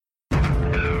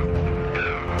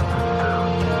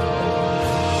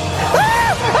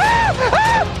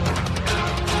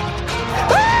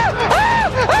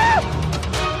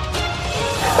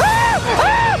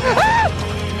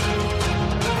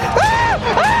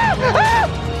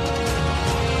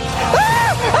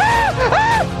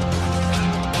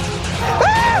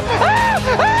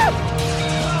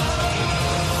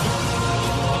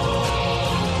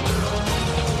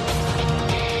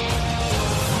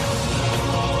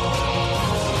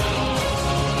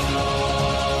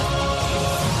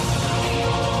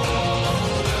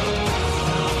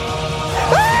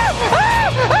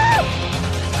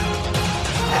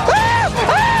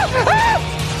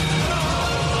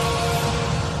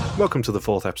Welcome to the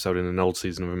fourth episode in an old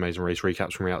season of Amazing Race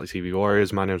recaps from Reality TV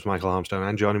Warriors. My name is Michael Armstrong,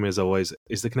 and joining me as always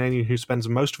is the Canadian who spends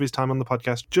most of his time on the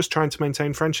podcast just trying to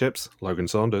maintain friendships, Logan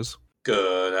Saunders.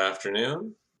 Good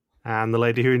afternoon. And the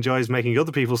lady who enjoys making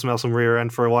other people smell some rear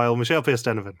end for a while, Michelle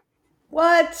Pierce-Denovan.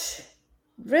 What?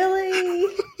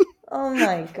 Really? Oh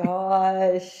my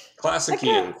gosh. Classic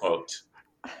Ian quote.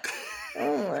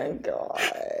 Oh my god.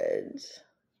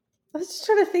 I was just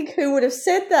trying to think who would have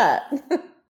said that.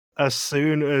 As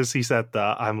soon as he said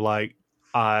that, I'm like,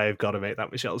 I've got to make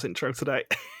that Michelle's intro today.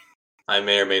 I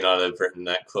may or may not have written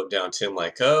that quote down to him,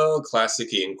 like, oh,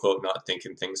 classic Ian quote, not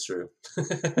thinking things through.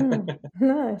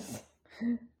 Nice.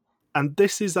 And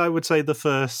this is, I would say, the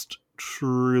first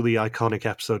truly iconic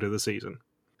episode of the season.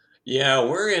 Yeah,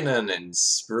 we're going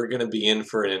to be in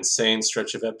for an insane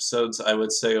stretch of episodes, I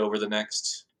would say,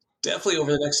 definitely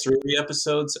over the next 3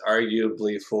 episodes,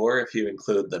 arguably 4, if you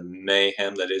include the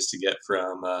mayhem that is to get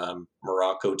from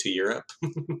Morocco to Europe.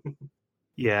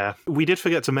 Yeah, we did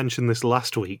forget to mention this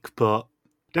last week, but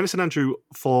Dennis and Andrew,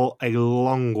 for a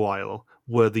long while,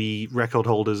 were the record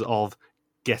holders of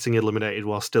getting eliminated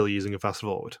while still using a fast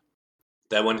forward.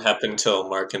 That wouldn't happen until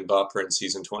Mark and Bopper in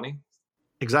season 20.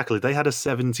 Exactly, they had a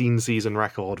 17-season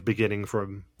record beginning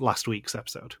from last week's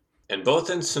episode. In both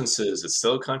instances, it's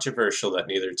still controversial that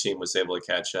neither team was able to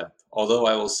catch up. Although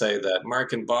I will say that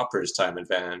Mark and Bopper's time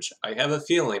advantage, I have a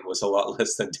feeling, was a lot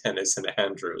less than Dennis and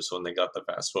Andrew's when they got the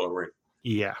fast forward.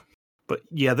 Yeah. But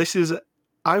yeah, this is,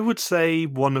 I would say,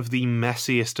 one of the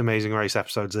messiest Amazing Race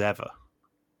episodes ever.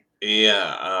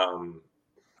 Yeah,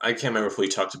 I can't remember if we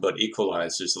talked about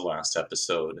equalizers the last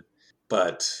episode,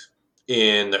 but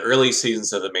in the early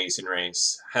seasons of Amazing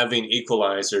Race, having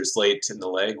equalizers late in the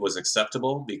leg was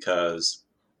acceptable because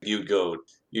you'd go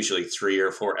usually 3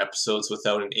 or 4 episodes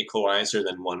without an equalizer,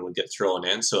 then one would get thrown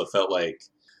in. So it felt like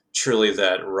truly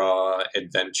that raw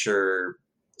adventure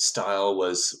style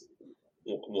was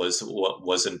what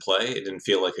was in play. It didn't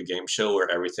feel like a game show where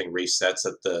everything resets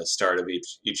at the start of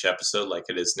each episode like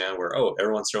it is now, where,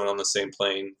 everyone's thrown on the same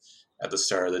plane at the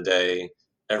start of the day.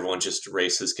 Everyone just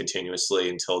races continuously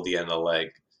until the end of the leg.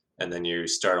 And then you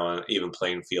start on an even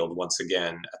playing field once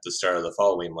again at the start of the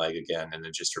following leg again, and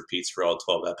it just repeats for all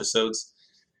 12 episodes.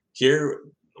 Here,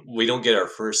 we don't get our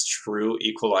first true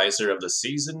equalizer of the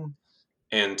season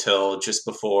until just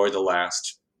before the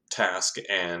last task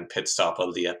and pit stop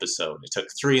of the episode. It took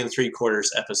 3 3/4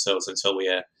 episodes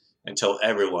until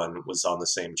everyone was on the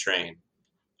same train.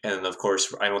 And of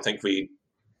course, I don't think we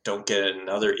don't get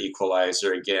another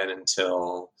equalizer again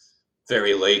until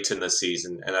very late in the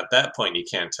season. And at that point, you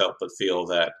can't help but feel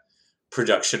that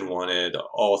production wanted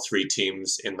all 3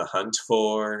 teams in the hunt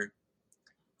for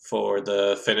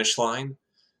the finish line.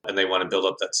 And they want to build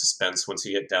up that suspense once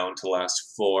you get down to the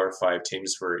last 4 or 5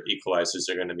 teams where equalizers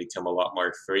are going to become a lot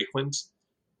more frequent.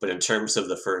 But in terms of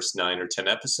the first 9 or 10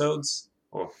 episodes,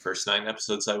 or first 9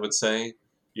 episodes, I would say,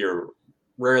 you're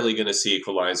rarely going to see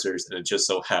equalizers, and it just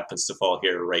so happens to fall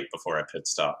here right before a pit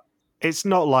stop. It's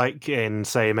not like in,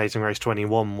 say, Amazing Race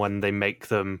 21 when they make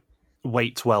them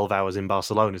wait 12 hours in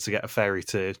Barcelona to get a ferry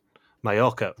to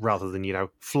Mallorca rather than,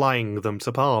 flying them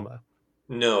to Palma.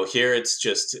 No, here I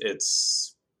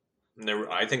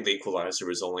think the equalizer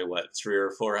was only, 3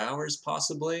 or 4 hours,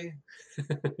 possibly?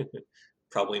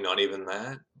 Probably not even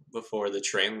that, before the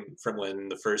train, from when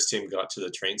the first team got to the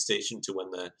train station to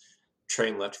when the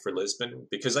train left for Lisbon.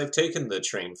 Because I've taken the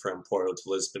train from Porto to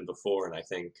Lisbon before, and I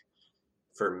think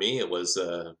for me it was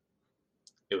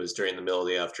during the middle of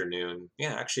the afternoon.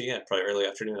 Probably early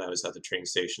afternoon. I was at the train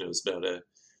station. It was about a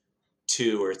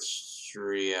 2 or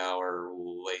 3 hour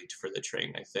wait for the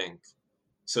train, I think.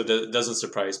 So it doesn't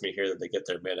surprise me here that they get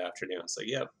there mid-afternoon. It's like,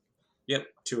 yep,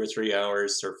 2 or 3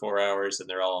 hours or 4 hours, and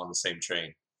they're all on the same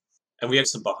train. And we have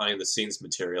some behind-the-scenes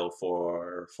material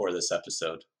for this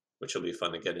episode, which will be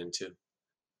fun to get into.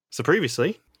 So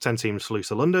previously, 10 teams flew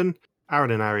to London.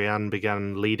 Aaron and Ariane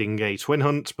began leading a twin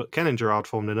hunt, but Ken and Gerard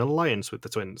formed an alliance with the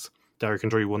twins. Derek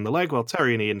and Drew won the leg while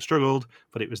Terry and Ian struggled,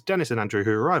 but it was Dennis and Andrew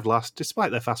who arrived last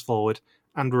despite their fast forward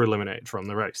and were eliminated from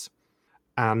the race.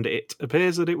 And it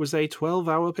appears that it was a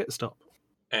 12-hour pit stop.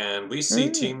 And we see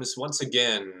teams, once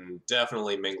again,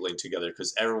 definitely mingling together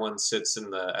because everyone sits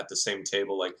at the same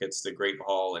table like it's the Great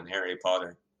Hall in Harry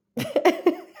Potter.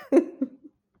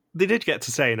 They did get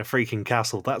to stay in a freaking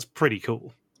castle. That's pretty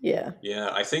cool. Yeah. Yeah,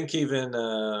 I think even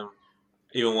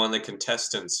one of the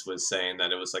contestants was saying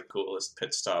that it was like coolest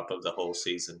pit stop of the whole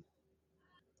season.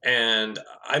 And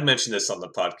I mentioned this on the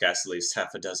podcast at least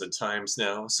half a dozen times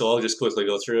now, so I'll just quickly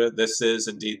go through it. This is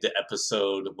indeed the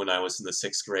episode when I was in the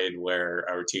 6th grade where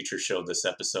our teacher showed this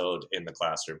episode in the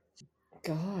classroom.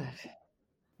 God.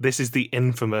 This is the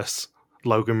infamous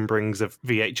Logan brings a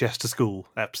VHS to school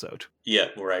episode. Yeah,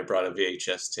 where I brought a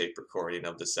VHS tape recording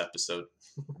of this episode.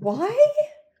 Why?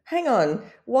 Hang on.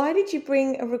 Why did you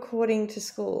bring a recording to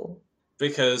school?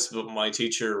 Because my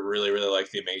teacher really, really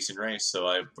liked The Amazing Race, so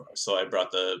I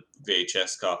brought the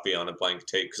VHS copy on a blank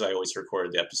tape, because I always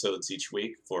recorded the episodes each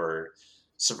week for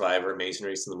Survivor, Amazing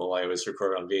Race, and the Mole. I always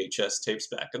recorded on VHS tapes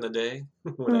back in the day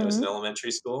when I was in elementary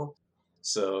school.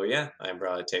 So yeah, I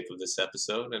brought a tape of this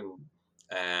episode,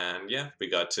 and yeah, we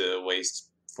got to waste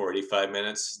 45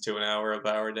 minutes to an hour of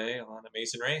our day on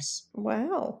Amazing Race.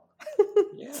 Wow.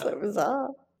 Yeah. So bizarre.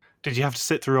 Did you have to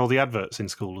sit through all the adverts in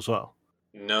school as well?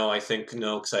 No, I think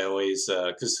no, because I always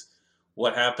because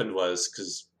what happened was,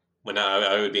 because when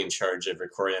I would be in charge of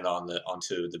recording it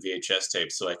onto the VHS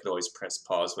tape, so I could always press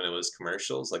pause when it was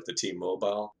commercials, like the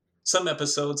T-Mobile. Some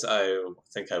episodes I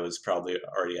think I was probably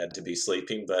already had to be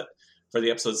sleeping, but for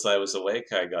the episodes that I was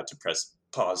awake, I got to press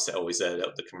pause to always edit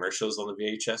out the commercials on the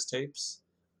VHS tapes.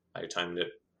 I timed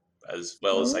it as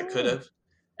well as I could have.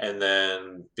 And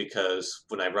then because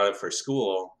when I brought it for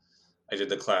school, I did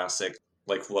the classic,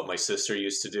 like what my sister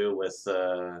used to do with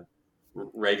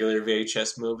regular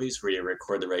VHS movies, where you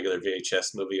record the regular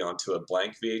VHS movie onto a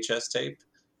blank VHS tape.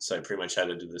 So I pretty much had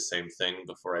to do the same thing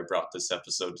before I brought this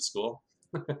episode to school.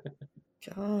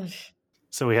 Gosh.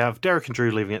 So we have Derek and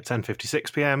Drew leaving at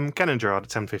 10:56 p.m, Ken and Gerard at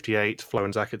 10:58, Flo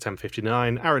and Zach at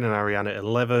 10:59, Aaron and Ariane at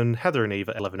 11, Heather and Eve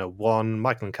at 11:01,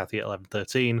 Michael and Kathy at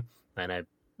 11:13, then a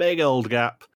big old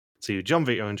gap to John,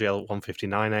 Vito and Jill at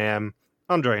 1:59 a.m,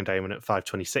 Andre and Damon at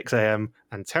 5:26 a.m,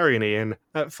 and Terry and Ian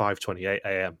at 5:28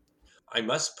 a.m. I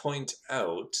must point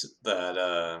out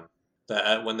that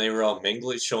that when they were all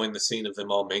mingling, showing the scene of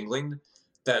them all mingling,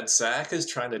 that Zach is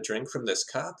trying to drink from this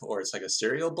cup, or it's like a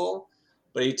cereal bowl,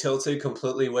 but he tilts it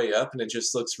completely way up, and it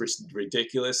just looks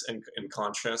ridiculous in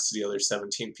contrast to the other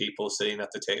 17 people sitting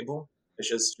at the table. It's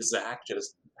just Zach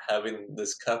just having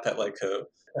this cup at like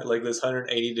this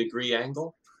 180-degree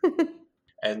angle.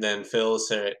 And then Phil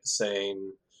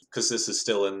saying, because this is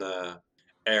still in the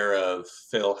era of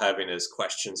Phil having his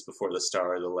questions before the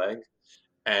star of the leg,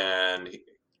 and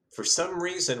for some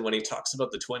reason when he talks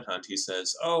about the twin hunt, he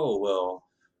says, "Oh well,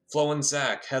 Flo and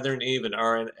Zach, Heather and Eve, and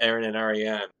Aaron and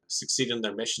Ariane succeeded in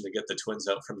their mission to get the twins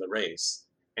out from the race."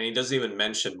 And he doesn't even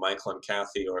mention Michael and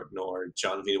Kathy nor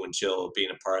John, Vito, and Jill being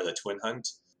a part of the twin hunt,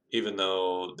 even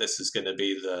though this is going to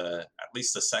be at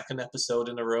least the second episode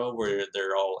in a row where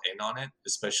they're all in on it,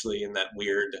 especially in that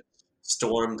weird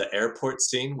storm the airport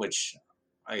scene, which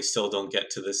I still don't get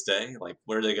to this day. Like,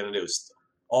 what are they going to do?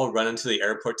 All run into the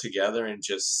airport together and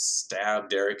just stab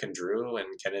Derek and Drew and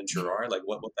Ken and Gerard? Like,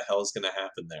 what the hell is going to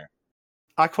happen there?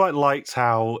 I quite liked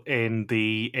how in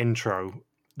the intro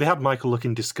they had Michael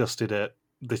looking disgusted at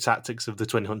the tactics of the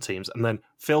twin hunt teams, and then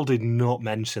Phil did not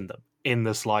mention them in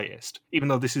the slightest, even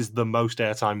though this is the most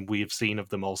airtime we've seen of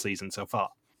them all season so far.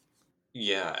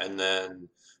 Yeah, and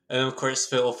of course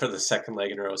Phil, for the second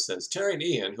leg in a row, says Terry and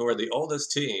Ian, who are the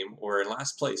oldest team, were in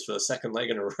last place for the second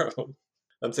leg in a row.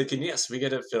 I'm thinking, yes, we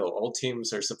get it, Phil. Old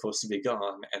teams are supposed to be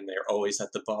gone, and they're always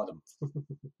at the bottom.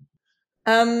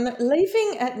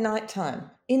 Leaving at nighttime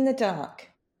in the dark.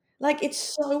 Like, it's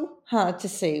so hard to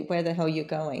see where the hell you're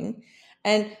going.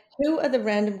 And who are the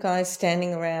random guys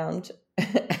standing around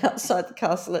outside the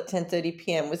castle at 10:30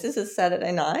 p.m? Was this a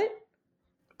Saturday night?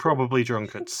 Probably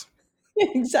drunkards.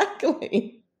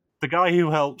 Exactly. The guy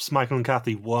who helps Michael and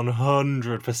Kathy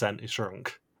 100% is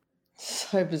drunk.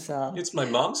 So bizarre. It's my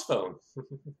mom's phone.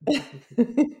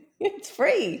 It's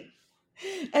free.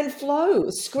 And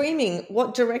Flo screaming,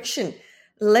 what direction?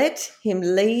 Let him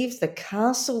leave the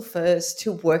castle first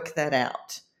to work that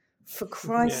out. For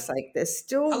Christ's sake, they're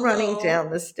still running down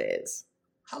the stairs.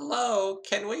 Hello,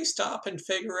 can we stop and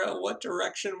figure out what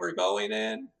direction we're going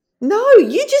in? No,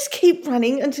 you just keep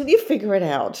running until you figure it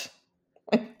out.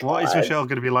 What is Michelle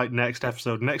going to be like next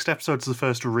episode? Next episode's the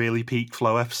first really peak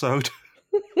Flo episode.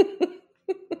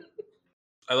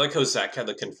 I like how Zach had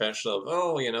the confession of,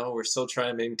 we're still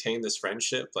trying to maintain this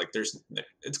friendship. Like,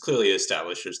 it's clearly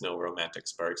established there's no romantic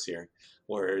sparks here.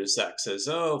 Where Zach says,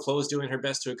 Flo's doing her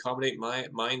best to accommodate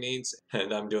my needs,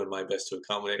 and I'm doing my best to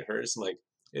accommodate hers. I'm like,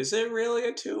 is it really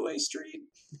a two-way street?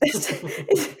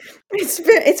 It's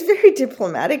very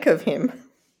diplomatic of him.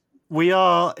 We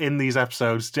are, in these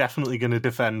episodes, definitely going to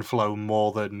defend Flo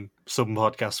more than some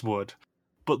podcasts would.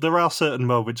 But there are certain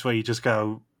moments where you just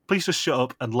go, please just shut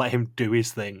up and let him do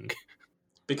his thing.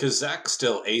 Because Zach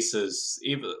still aces,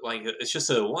 even like it's just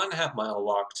a 1.5 mile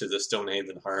walk to the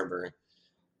Stonehaven Harbor,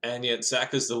 and yet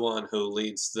Zach is the one who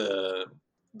leads the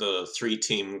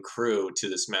 3-team crew to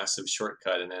this massive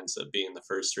shortcut and ends up being the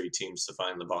first 3 teams to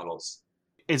find the bottles.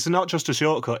 It's not just a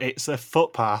shortcut, it's a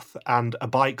footpath and a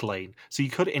bike lane. So you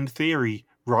could, in theory,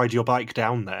 ride your bike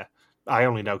down there. I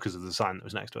only know because of the sign that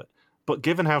was next to it. But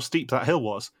given how steep that hill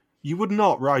was, you would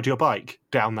not ride your bike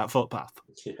down that footpath.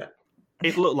 Yeah.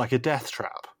 It looked like a death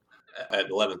trap. At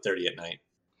 11:30 at night.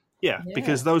 Yeah, Yeah.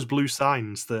 because those blue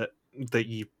signs that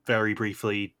you very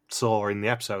briefly saw in the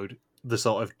episode, the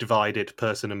sort of divided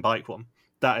person and bike one,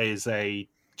 that is a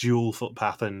dual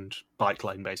footpath and bike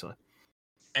lane, basically.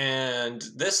 And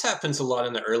this happens a lot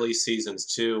in the early seasons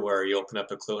too, where you open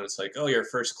up a clue and it's like, oh, your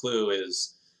first clue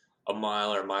is a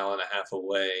mile or a mile and a half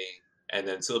away. And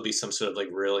then so it'll be some sort of like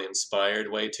really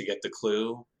inspired way to get the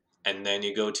clue. And then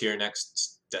you go to your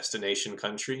next destination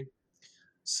country.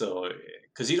 So,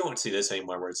 because you don't see this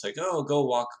anymore, where it's like, oh, go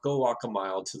walk a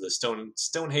mile to the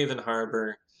Stonehaven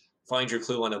Harbor, find your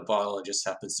clue on a bottle. It just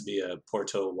happens to be a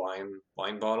Porto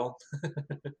wine bottle.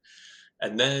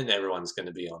 And then everyone's going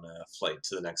to be on a flight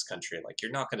to the next country. Like,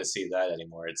 you're not going to see that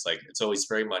anymore. It's like, it's always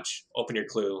very much open your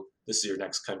clue. This is your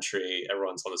next country.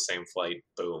 Everyone's on the same flight.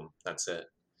 Boom. That's it.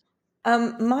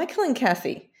 Michael and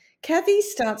Kathy. Kathy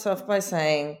starts off by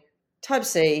saying, type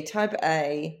C, type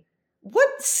A.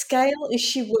 What scale is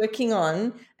she working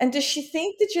on? And does she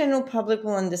think the general public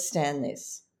will understand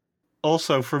this?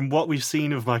 Also, from what we've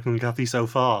seen of Michael and Kathy so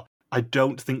far, I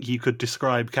don't think you could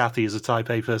describe Kathy as a type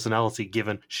A personality,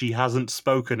 given she hasn't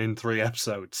spoken in 3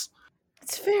 episodes.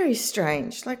 It's very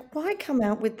strange. Like, why come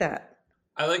out with that?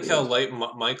 I like how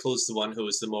Michael is the one who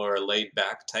is the more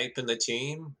laid-back type in the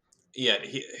team. Yet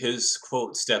his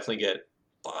quotes definitely get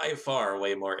by far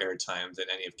way more airtime than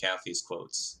any of Kathy's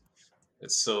quotes.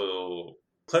 It's so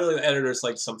clearly the editors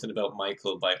liked something about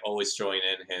Michael by always throwing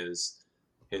in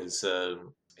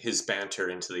his banter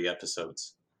into the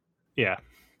episodes. Yeah.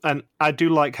 And I do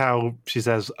like how she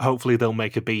says, hopefully they'll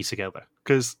make a B together.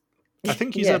 Because I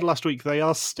think you said last week they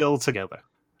are still together.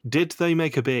 Did they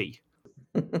make a B?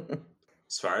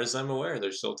 As far as I'm aware,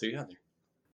 they're still together.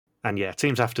 And yeah,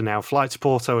 teams have to now fly to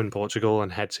Porto in Portugal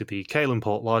and head to the Caelan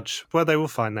Port Lodge, where they will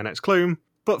find their next clue.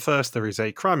 But first, there is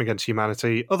a crime against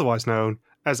humanity, otherwise known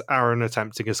as Aaron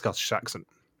attempting a Scottish accent.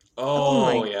 Oh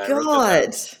my yeah,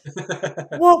 God.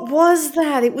 What was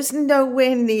that? It was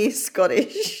nowhere near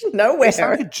Scottish. Nowhere. It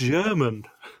sounded German.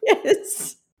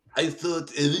 Yes. I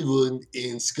thought everyone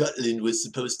in Scotland was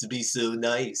supposed to be so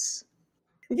nice.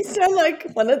 You sound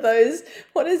like one of those,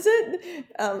 what is it?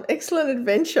 Excellent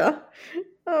Adventure.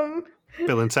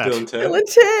 Bill and Ted. Bill and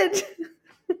Ted.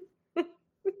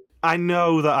 I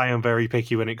know that I am very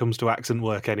picky when it comes to accent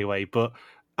work anyway, but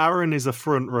Aaron is a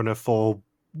front runner for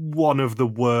one of the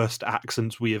worst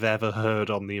accents we have ever heard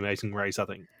on The Amazing Race, I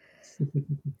think.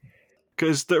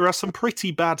 Because there are some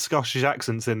pretty bad Scottish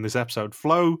accents in this episode.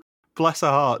 Flo, bless her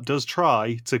heart, does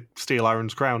try to steal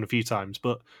Aaron's crown a few times,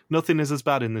 but nothing is as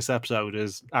bad in this episode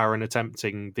as Aaron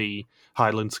attempting the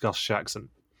Highland Scottish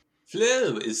accent.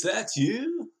 Flo, is that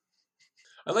you?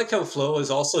 I like how Flo is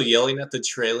also yelling at the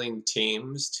trailing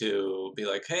teams to be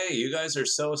like, hey, you guys are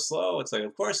so slow. It's like,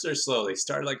 of course they're slow. They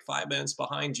started like 5 minutes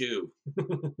behind you.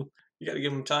 You got to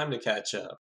give them time to catch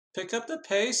up. Pick up the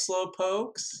pace,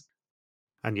 slowpokes.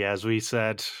 And yeah, as we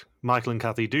said, Michael and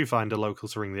Kathy do find a local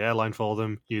to ring the airline for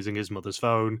them using his mother's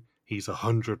phone. He's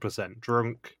 100%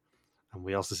 drunk. And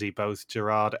we also see both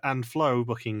Gerard and Flo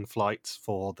booking flights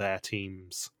for their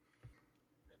teams.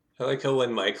 I like how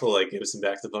when Michael gives him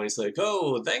back the phone, he's like,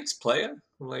 oh, thanks, playa.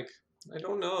 I'm like, I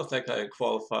don't know if that guy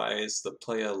qualifies the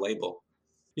playa label.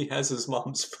 He has his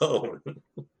mom's phone.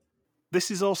 This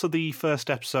is also the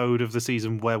first episode of the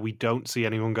season where we don't see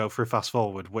anyone go for a fast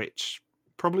forward, which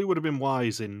probably would have been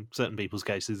wise in certain people's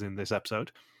cases in this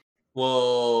episode.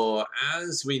 Well,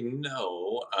 as we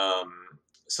know,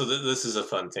 so this is a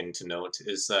fun thing to note,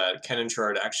 is that Ken and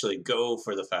Gerard actually go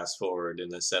for the fast forward in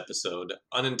this episode,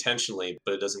 unintentionally,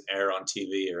 but it doesn't air on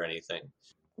TV or anything.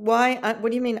 Why? What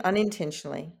do you mean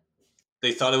unintentionally?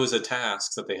 They thought it was a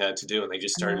task that they had to do, and they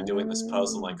just started doing this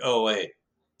puzzle, like, oh, wait,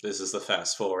 this is the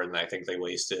fast forward, and I think they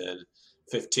wasted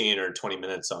 15 or 20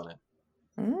 minutes on it.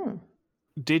 Mm.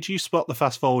 Did you spot the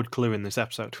fast forward clue in this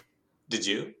episode? Did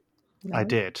you? No. I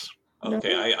did. Okay,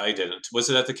 No. I didn't. Was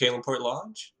it at the Caelan Port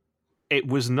Lodge? It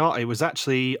was not. It was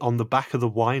actually on the back of the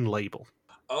wine label.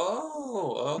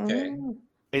 Oh, okay. Mm.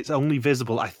 It's only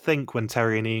visible, I think, when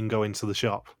Terry and Ian go into the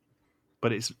shop.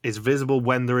 But it's visible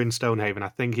when they're in Stonehaven. I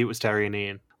think it was Terry and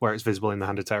Ian, where it's visible in the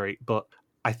Hand of Terry. But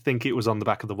I think it was on the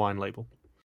back of the wine label.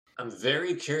 I'm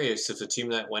very curious if the team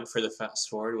that went for the fast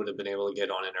forward would have been able to get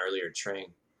on an earlier train.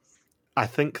 I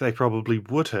think they probably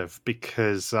would have,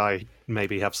 because I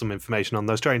maybe have some information on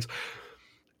those trains.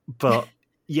 But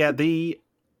yeah, the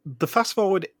fast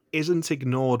forward isn't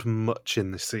ignored much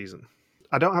in this season.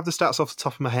 I don't have the stats off the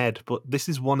top of my head, but this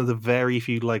is one of the very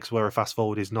few legs where a fast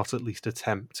forward is not at least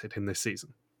attempted in this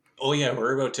season. Oh yeah,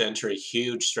 we're about to enter a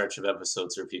huge stretch of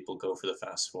episodes where people go for the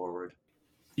fast forward.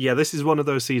 Yeah, this is one of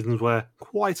those seasons where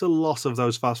quite a lot of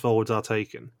those fast forwards are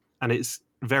taken, and it's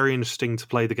very interesting to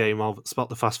play the game of spot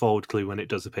the fast forward clue when it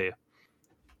does appear,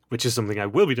 which is something I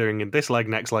will be doing in this leg,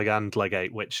 next leg, and leg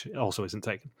 8, which also isn't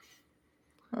taken.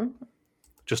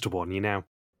 Just to warn you now.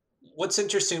 What's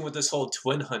interesting with this whole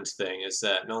twin hunt thing is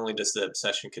that not only does the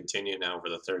obsession continue now for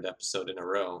the third episode in a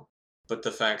row, but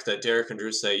the fact that Derek and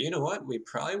Drew say, you know what, we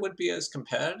probably wouldn't be as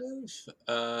competitive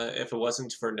if it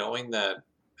wasn't for knowing that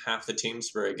half the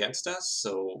teams were against us,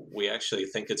 so we actually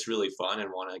think it's really fun and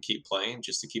want to keep playing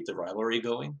just to keep the rivalry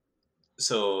going.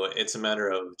 So it's a matter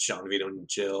of John, Vito, and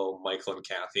Jill, Michael and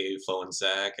Kathy, Flo and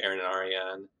Zach, Aaron and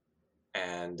Ariane,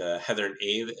 and Heather and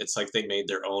Eve. It's like they made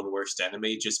their own worst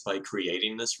enemy just by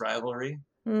creating this rivalry.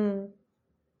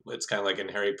 It's kind of like in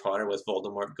Harry Potter with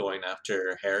Voldemort going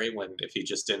after Harry, when if he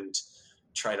just didn't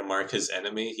try to mark his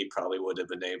enemy, he probably would have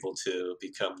been able to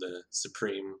become the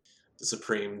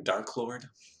supreme Dark Lord.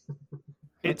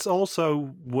 It's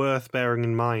also worth bearing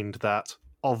in mind that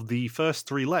of the first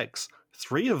 3 legs,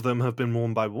 3 of them have been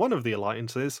won by one of the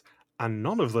alliances, and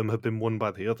none of them have been won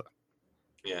by the other.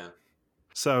 Yeah.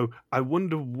 So I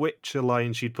wonder which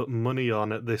alliance you'd put money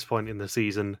on at this point in the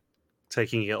season,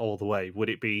 taking it all the way. Would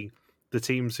it be the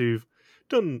teams who've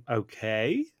done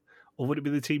okay, or would it be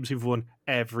the teams who've won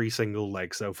every single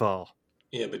leg so far?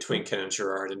 Yeah, between Ken and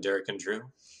Gerard and Derek and Drew.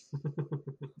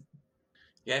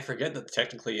 Yeah, I forget that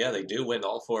technically, yeah, they do win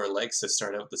all 4 legs to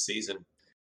start out the season.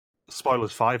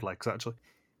 Spoilers, 5 legs, actually.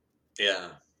 Yeah,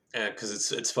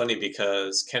 because it's funny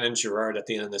because Ken and Gerard at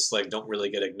the end of this leg don't really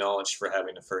get acknowledged for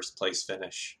having a first place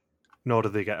finish. Nor do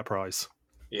they get a prize.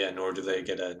 Yeah, nor do they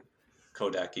get a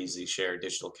Kodak Easy Share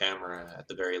digital camera at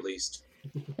the very least.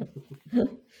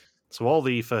 So all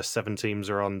the first 7 teams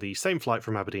are on the same flight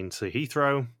from Aberdeen to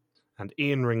Heathrow, and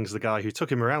Ian rings the guy who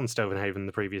took him around Stovenhaven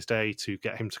the previous day to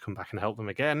get him to come back and help them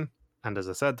again. And as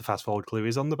I said, the fast forward clue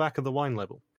is on the back of the wine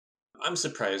label. I'm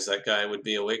surprised that guy would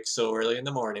be awake so early in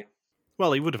the morning.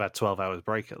 Well, he would have had 12 hours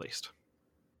break at least.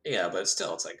 Yeah, but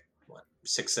still, it's like,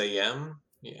 6 a.m.?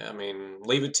 Yeah, I mean,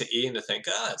 leave it to Ian to think,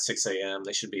 it's 6 a.m.,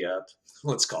 they should be up.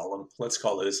 Let's call him. Let's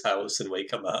call his house and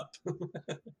wake him up.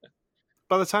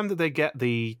 By the time that they get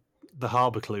the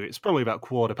harbour clue, it's probably about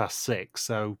 6:15,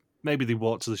 so maybe they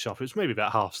walk to the shop. It's maybe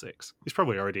about 6:30. He's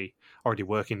probably already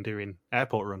working, doing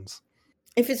airport runs.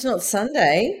 If it's not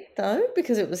Sunday, though,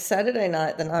 because it was Saturday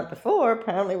night the night before,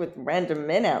 apparently with random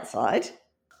men outside.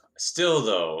 Still,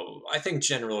 though, I think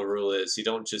general rule is you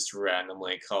don't just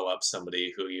randomly call up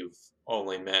somebody who you've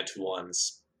only met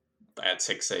once at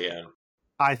 6 a.m.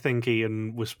 I think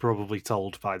Ian was probably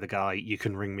told by the guy, you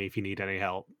can ring me if you need any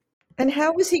help. And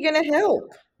how was he going to help?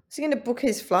 Was he going to book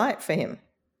his flight for him?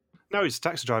 No, he's a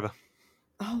taxi driver.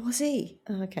 Oh, was he?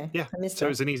 Oh, okay. Yeah, so it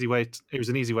was an easy way. It was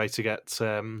an easy way to get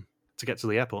to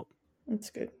the airport. That's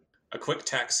good. A quick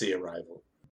taxi arrival.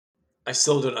 I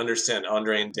still don't understand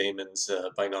Andre and Damon's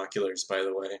binoculars, by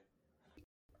the way.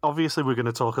 Obviously, we're going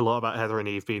to talk a lot about Heather and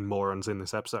Eve being morons in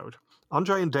this episode.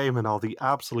 Andre and Damon are the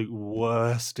absolute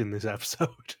worst in this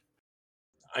episode.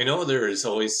 I know there is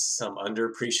always some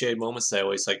underappreciated moments I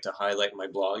always like to highlight in my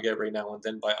blog every now and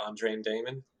then by Andre and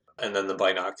Damon. And then the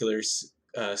binoculars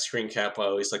screen cap I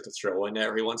always like to throw in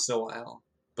every once in a while.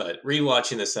 But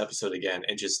rewatching this episode again,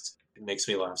 it makes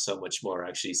me laugh so much more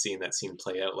actually seeing that scene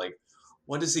play out. Like,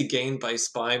 what does he gain by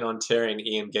spying on Terry and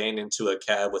Ian getting into a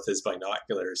cab with his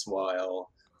binoculars while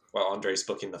Andre's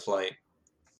booking the flight?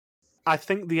 I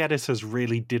think the editors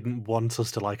really didn't want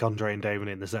us to like Andre and Damon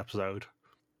in this episode.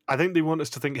 I think they want us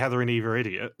to think Heather and Eve are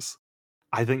idiots.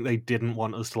 I think they didn't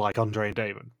want us to like Andre and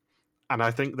Damon. And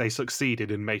I think they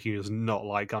succeeded in making us not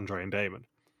like Andre and Damon.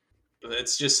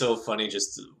 It's just so funny,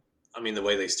 the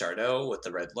way they start out with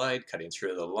the red light, cutting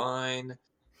through the line,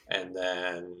 and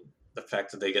then the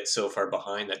fact that they get so far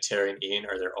behind that Terry and Ian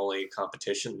are their only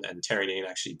competition, and Terry and Ian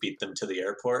actually beat them to the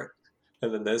airport.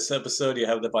 And then this episode, you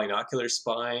have the binocular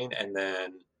spying, and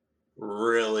then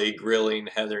really grilling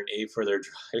Heather and Eve for their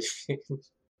driving.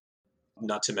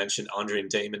 Not to mention Andre and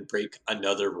Damon break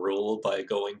another rule by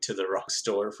going to the wrong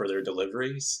store for their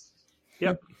deliveries.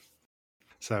 Yep.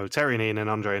 So Terry and Ian and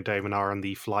Andre and Damon are on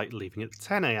the flight leaving at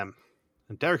 10 a.m.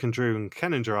 And Derek and Drew and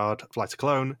Ken and Gerard fly to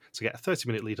Cologne to get a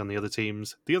 30-minute lead on the other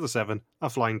teams. The other 7 are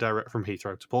flying direct from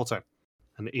Heathrow to Porto.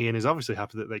 And Ian is obviously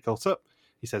happy that they caught up.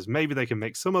 He says maybe they can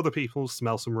make some other people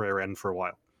smell some rear end for a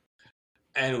while.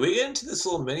 And we get into this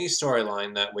little mini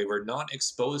storyline that we were not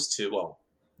exposed to, well,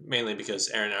 mainly because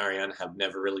Aaron and Ariane have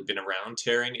never really been around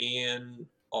Terry and Ian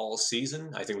all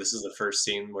season. I think this is the first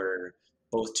scene where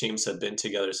both teams have been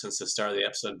together since the start of the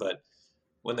episode, but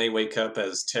when they wake up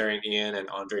as Terry and Ian and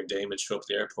Andre and Damon show up at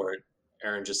the airport,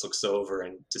 Aaron just looks over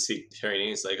and to see Terry and Ian,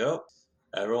 he's like, oh,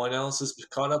 everyone else is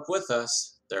caught up with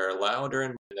us. They're louder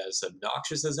and as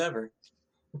obnoxious as ever.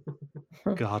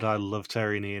 God, I love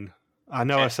Terry and Ian. I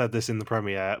know I said this in the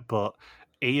premiere, but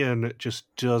Ian just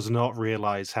does not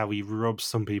realise how he rubs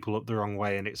some people up the wrong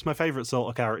way, and it's my favourite sort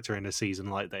of character in a season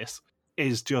like this,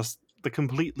 is just the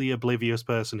completely oblivious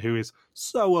person who is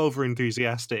so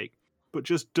over-enthusiastic, but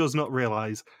just does not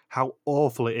realise how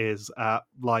awful it is at,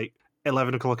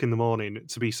 11 o'clock in the morning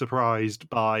to be surprised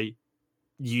by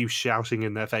you shouting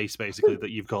in their face, basically, that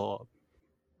you've got.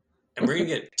 And we're going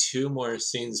to get 2 more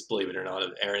scenes, believe it or not,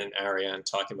 of Aaron and Ariane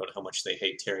talking about how much they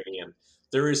hate Terry and Ian.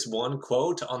 There is one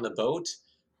quote on the boat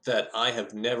that I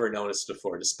have never noticed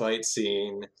before, despite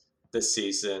seeing this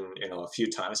season, a few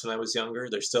times when I was younger.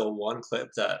 There's still one clip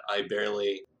that I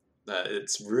barely,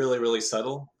 it's really, really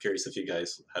subtle. Curious if you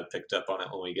guys have picked up on it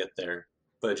when we get there,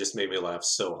 but it just made me laugh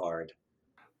so hard.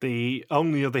 The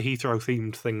only other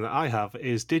Heathrow-themed thing that I have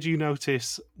is, did you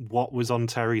notice what was on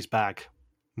Terry's bag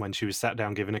when she was sat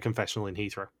down giving a confessional in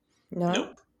Heathrow? No.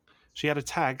 Nope. She had a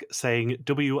tag saying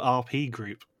WRP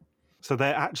Group. So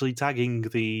they're actually tagging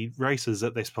the racers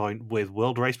at this point with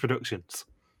World Race Productions.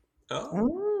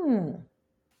 Oh.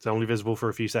 It's only visible for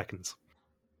a few seconds.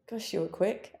 Gosh, you were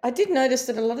quick. I did notice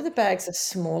that a lot of the bags are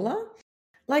smaller.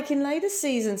 Like in later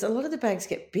seasons, a lot of the bags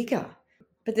get bigger.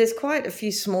 But there's quite a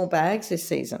few small bags this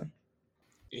season.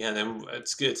 Yeah, and then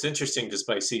it's interesting because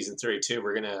by season 3 too,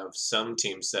 we're going to have some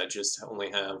teams that just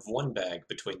only have one bag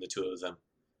between the 2 of them.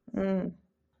 Mm.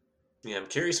 Yeah, I'm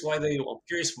curious why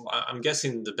I'm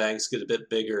guessing the bags get a bit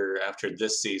bigger after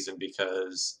this season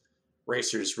because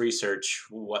racers research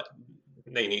what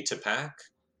they need to pack,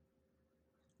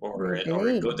 or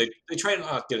they try to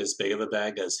not get as big of a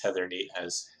bag as Heather and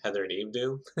Eve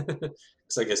do,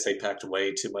 because I guess they packed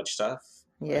way too much stuff.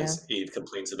 Yeah. As Eve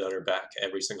complains about her back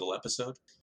every single episode.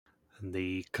 And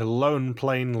the Cologne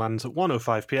plane lands at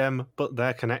 1:05 p.m, but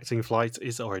their connecting flight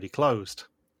is already closed.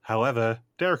 However,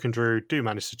 Derek and Drew do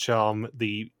manage to charm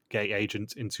the gate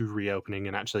agent into reopening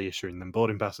and actually issuing them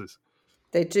boarding passes.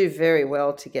 They do very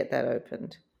well to get that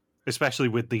opened. Especially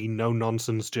with the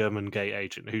no-nonsense German gate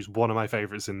agent, who's one of my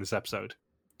favourites in this episode.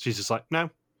 She's just like,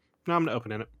 no, I'm not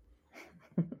opening it.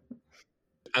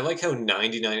 I like how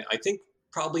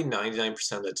probably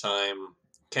 99% of the time,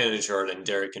 Ken and Jordan,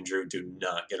 Derek and Drew do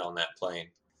not get on that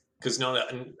plane. Because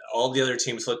all the other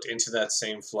teams looked into that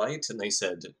same flight and they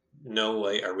said, no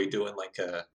way are we doing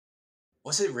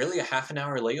was it really a half an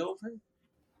hour layover?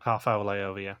 Half-hour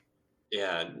layover, yeah.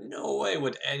 Yeah, no way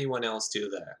would anyone else do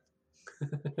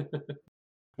that.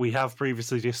 We have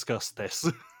previously discussed this.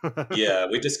 Yeah,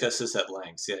 we discussed this at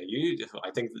length. Yeah,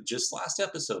 I think just last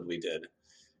episode we did.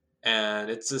 And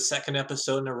it's the second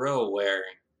episode in a row where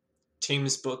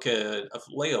teams book a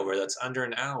layover that's under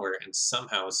an hour and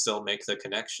somehow still make the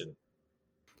connection.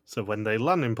 So when they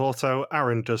land in Porto,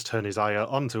 Aaron does turn his ire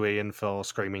onto Ian for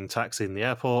screaming taxi in the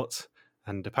airport,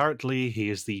 and apparently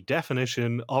he is the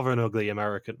definition of an ugly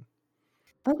American.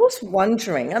 I was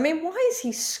wondering, why is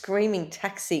he screaming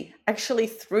taxi actually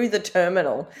through the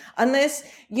terminal? Unless,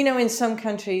 in some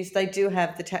countries they do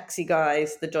have the taxi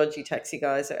guys, the dodgy taxi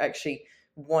guys are actually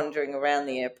wandering around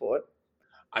the airport.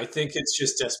 I think it's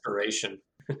just desperation.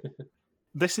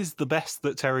 This is the best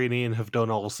that Terry and Ian have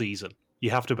done all season.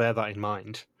 You have to bear that in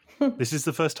mind. This is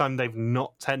the first time they've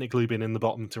not technically been in the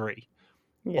bottom 3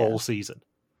 all season.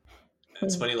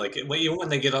 It's funny, when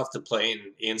they get off the plane,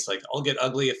 Ian's like, I'll get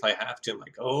ugly if I have to. I'm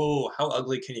like, oh, how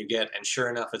ugly can you get? And sure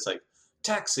enough, it's like,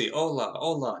 taxi, hola,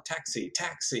 hola, taxi,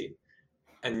 taxi.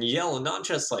 And yell, not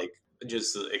just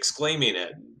exclaiming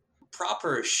it,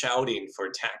 proper shouting for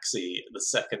taxi the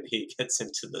second he gets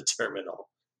into the terminal.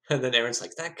 And then Aaron's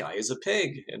like, that guy is a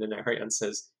pig. And then Ariane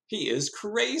says, he is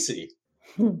crazy.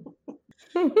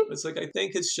 It's I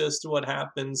think it's just what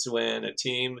happens when a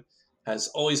team has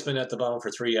always been at the bottom for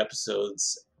 3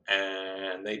 episodes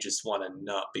and they just want to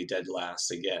not be dead last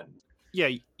again. Yeah,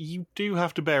 you do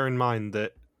have to bear in mind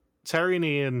that Terry and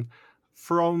Ian,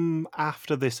 from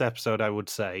after this episode, I would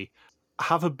say,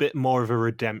 have a bit more of a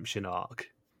redemption arc.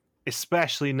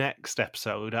 Especially next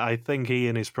episode. I think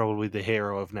Ian is probably the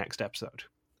hero of next episode,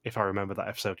 if I remember that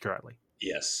episode correctly.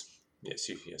 Yes,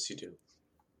 you do.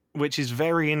 Which is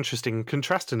very interesting,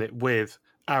 contrasting it with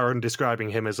Aaron describing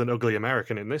him as an ugly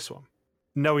American in this one.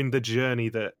 Knowing the journey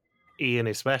that Ian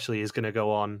especially is going to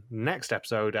go on next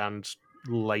episode and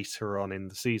later on in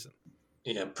the season.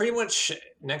 Yeah, pretty much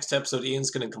next episode,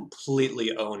 Ian's going to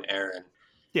completely own Aaron.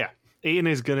 Yeah, Ian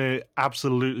is going to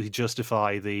absolutely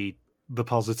justify the the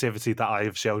positivity that I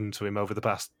have shown to him over the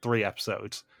past 3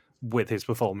 episodes with his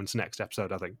performance next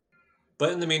episode, I think.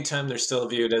 But in the meantime, they're still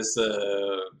viewed as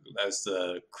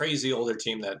the crazy older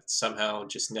team that somehow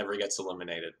just never gets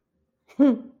eliminated.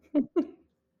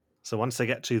 So once they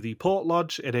get to the Port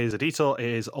Lodge, it is a detour. It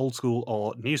is old school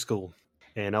or new school.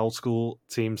 In old school,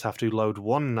 teams have to load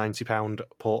one 90-pound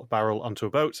port barrel onto a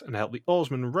boat and help the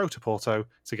oarsmen row to Porto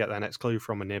to get their next clue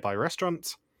from a nearby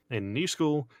restaurant. In new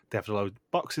school, they have to load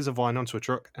boxes of wine onto a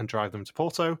truck and drive them to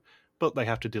Porto, but they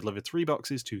have to deliver 3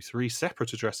 boxes to 3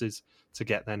 separate addresses to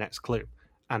get their next clue.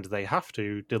 And they have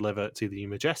to deliver to the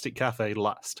Majestic Cafe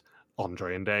last,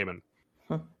 Andre and Damon.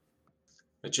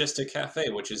 Majestic Cafe,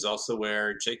 which is also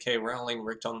where J.K. Rowling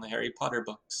worked on the Harry Potter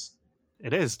books.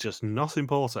 It is, just not in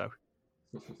Porto.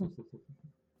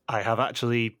 I have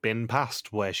actually been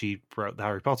past where she wrote the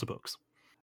Harry Potter books.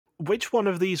 Which one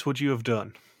of these would you have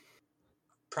done?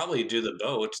 Probably do the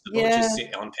boat. The boat just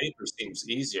on paper seems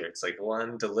easier. It's like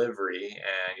one delivery,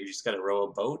 and you just got to row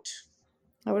a boat.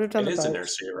 I would have done It the is boat. a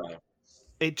nursery rhyme.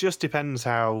 It just depends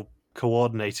how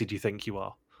coordinated you think you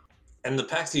are. And the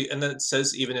fact and it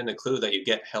says even in the clue that you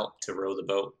get help to row the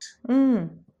boat.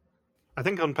 I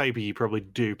think on paper you probably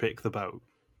do pick the boat.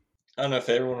 I don't know if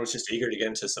everyone was just eager to get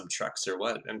into some trucks or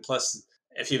what. And plus,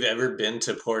 if you've ever been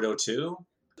to Porto too,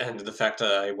 and the fact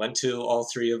that I went to all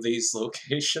 3 of these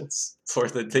locations for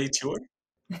the day tour.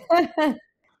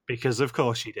 Because of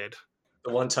course you did.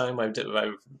 The one time I've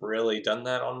really done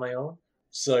that on my own.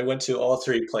 So I went to all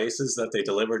 3 places that they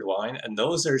delivered wine, and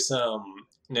those are some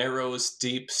narrow,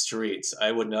 steep streets.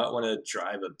 I would not want to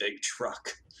drive a big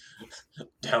truck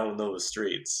down those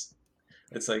streets.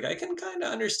 It's like, I can kind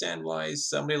of understand why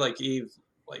somebody like Eve,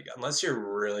 like, unless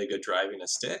you're really good driving a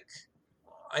stick,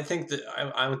 I think that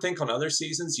I would think on other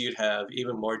seasons you'd have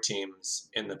even more teams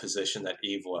in the position that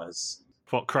Eve was.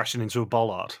 What, crashing into a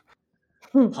bollard?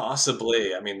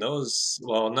 Possibly. I mean, that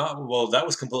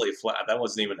was completely flat. That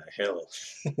wasn't even a hill.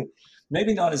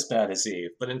 Maybe not as bad as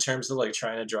Eve, but in terms of like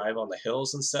trying to drive on the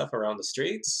hills and stuff around the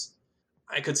streets,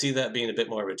 I could see that being a bit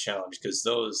more of a challenge because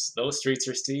those streets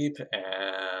are steep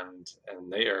and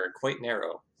they are quite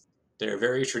narrow. They're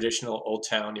very traditional Old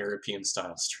Town European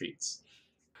style streets.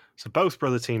 So both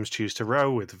brother teams choose to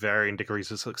row with varying degrees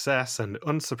of success, and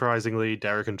unsurprisingly,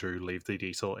 Derek and Drew leave the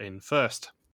detour in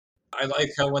first. I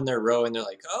like how when they're rowing, they're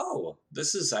like, "Oh,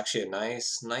 this is actually a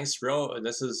nice row.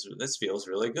 This feels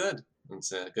really good.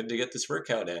 It's good to get this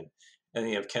workout in." And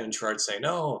you have Ken and Gerard saying,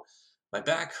 "No, my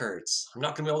back hurts. I'm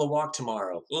not going to be able to walk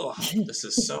tomorrow. Ugh, this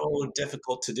is so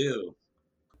difficult to do."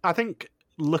 I think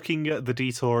looking at the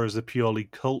detour as a purely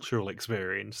cultural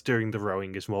experience during the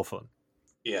rowing is more fun.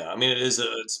 Yeah, I mean,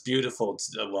 it's beautiful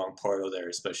along Porto there,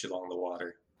 especially along the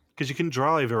water. Because you can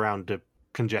drive around a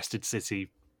congested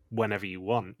city whenever you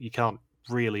want. You can't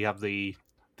really have the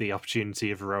opportunity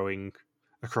of rowing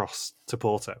across to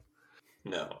Porto.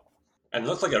 No. And it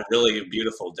looked like a really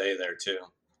beautiful day there, too.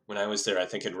 When I was there, I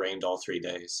think it rained all 3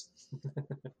 days.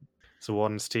 So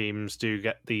once teams do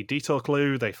get the detour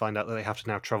clue, they find out that they have to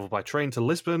now travel by train to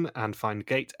Lisbon and find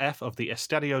Gate F of the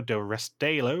Estadio do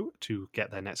Restelo to get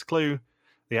their next clue.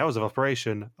 The hours of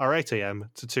operation are 8 a.m.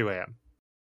 to 2 a.m.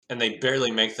 And they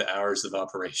barely make the hours of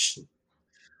operation.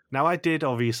 Now, I did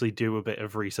obviously do a bit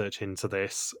of research into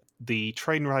this. The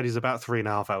train ride is about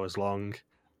 3.5 hours long,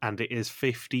 and it is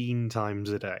 15 times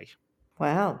a day.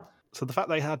 Wow. So the fact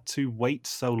they had to wait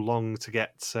so long to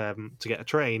get a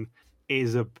train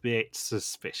is a bit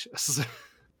suspicious.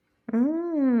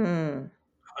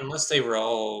 Unless they were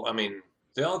all, I mean,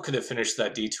 they all could have finished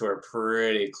that detour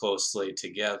pretty closely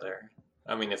together.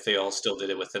 I mean, if they all still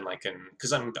did it within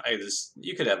because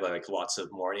you could have like lots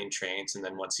of morning trains, and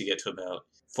then once you get to about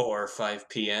 4 or 5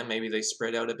 p.m., maybe they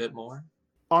spread out a bit more.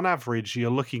 On average, you're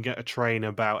looking at a train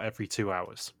about every 2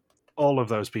 hours. All of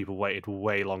those people waited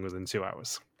way longer than 2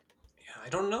 hours. Yeah, I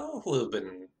don't know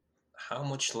how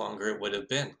much longer it would have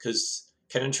been, because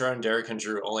Ken and Gerard and Derek and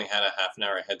Drew only had a half an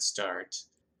hour head start,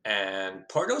 and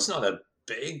Porto's not a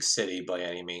big city by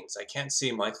any means. I can't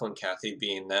see Michael and Kathy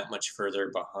being that much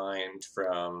further behind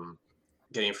from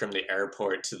getting from the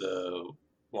airport to the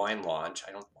wine lodge.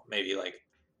 Maybe like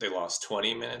they lost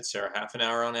 20 minutes or half an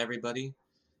hour on everybody.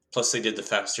 Plus they did the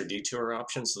faster detour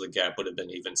option, so the gap would have been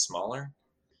even smaller.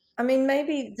 I mean,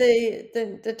 maybe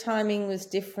the timing was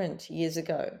different years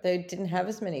ago. They didn't have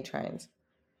as many trains.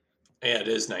 Yeah, it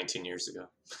is 19 years ago.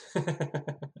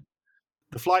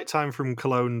 The flight time from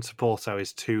Cologne to Porto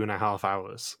is 2.5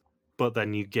 hours, but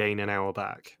then you gain an hour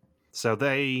back. So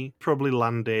they probably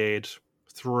landed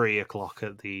 3 o'clock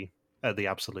at the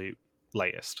absolute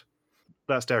latest.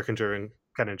 That's Derek and Drew and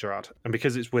Ken and Gerard. And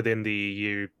because it's within the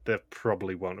EU, there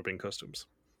probably won't have been customs.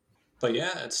 But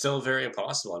yeah, it's still very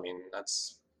possible. I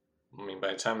mean,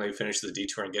 by the time they finish the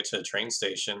detour and get to the train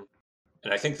station,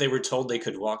 and I think they were told they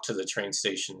could walk to the train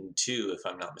station too, if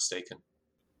I'm not mistaken.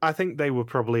 I think they were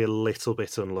probably a little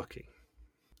bit unlucky.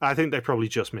 I think they probably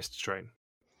just missed a train.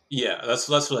 Yeah, that's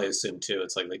what I assumed too.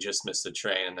 It's like they just missed the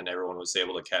train, and then everyone was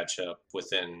able to catch up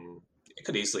within. It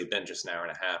could easily have been just an hour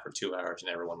and a half or 2 hours,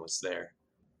 and everyone was there.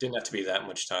 Didn't have to be that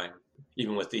much time,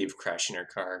 even with Eve crashing her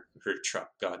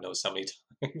truck, God knows how many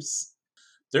times.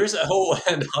 There's a whole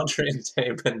and Andre and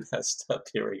Damon messed up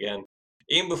here again.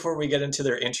 Even before we get into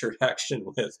their interaction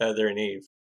with Heather and Eve,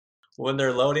 when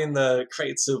they're loading the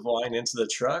crates of wine into the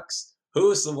trucks,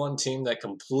 who's the one team that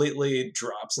completely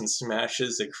drops and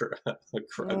smashes a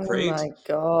Oh crate? my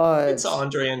god. It's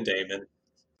Andre and Damon.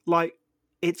 Like,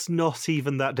 it's not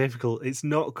even that difficult. It's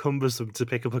not cumbersome to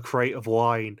pick up a crate of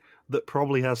wine that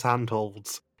probably has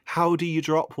handholds. How do you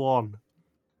drop one?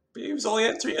 But he was only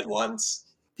at 3 at once.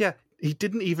 Yeah, he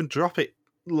didn't even drop it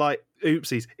like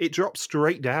oopsies. It dropped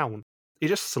straight down. It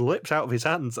just slipped out of his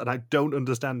hands, and I don't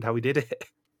understand how he did it.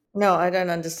 No, I don't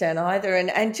understand either.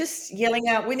 And just yelling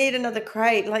out, "We need another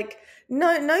crate!" Like,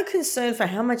 no concern for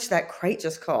how much that crate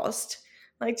just cost.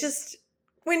 Like, just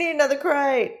we need another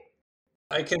crate.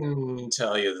 I can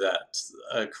tell you that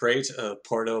a crate of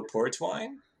Porto port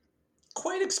wine,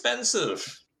 quite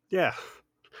expensive. Yeah,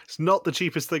 it's not the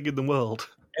cheapest thing in the world.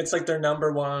 It's like their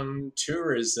number one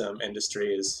tourism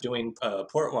industry is doing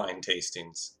port wine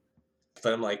tastings.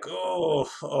 But I'm like,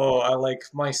 I like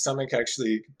my stomach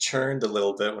actually churned a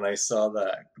little bit when I saw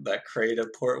that crate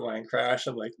of port wine crash.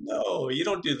 I'm like, no, you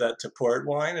don't do that to port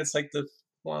wine. It's like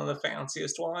one of the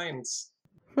fanciest wines.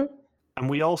 And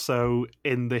we also,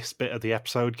 in this bit of the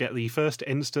episode, get the first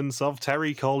instance of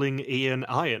Terry calling Ian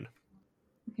Iron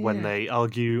when Yeah. they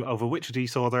argue over which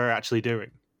detour they're actually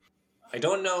doing. I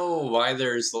don't know why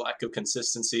there's lack of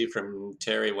consistency from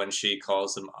Terry when she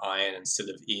calls him Ian instead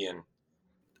of Ian.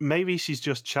 Maybe she's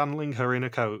just channeling her inner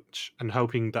coach and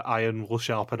hoping that Iron will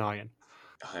sharpen iron.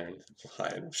 Iron,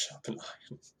 sharpen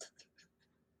iron.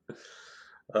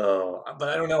 But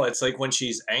I don't know. It's like when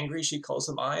she's angry, she calls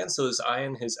him Ian. So is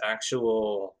Ian the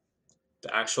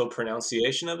actual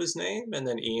pronunciation of his name, and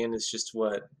then Ian is just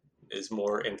what is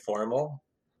more informal?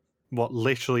 What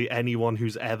literally anyone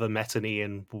who's ever met an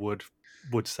Ian would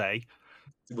say.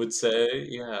 Would say,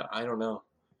 yeah. I don't know.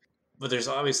 But there's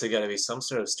obviously got to be some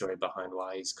sort of story behind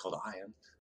why he's called Ian.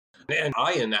 And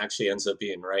Ian actually ends up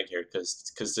being right here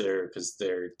because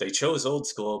they chose old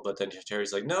school, but then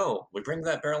Terry's like, no, we bring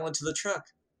that barrel into the truck.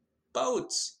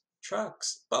 Boats,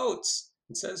 trucks, boats.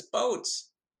 It says boats.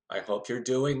 I hope you're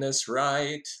doing this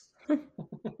right.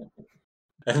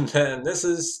 And then this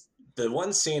is the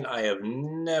one scene I have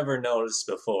never noticed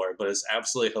before, but it's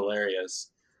absolutely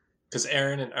hilarious because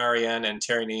Aaron and Ariane and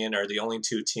Terry and Ian are the only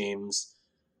two teams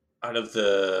out of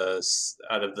the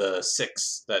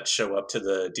 6 that show up to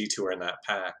the detour in that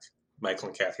pack. Michael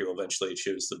and Kathy will eventually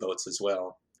choose the boats as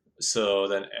well. So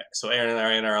Aaron and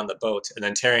Ariane are on the boat, and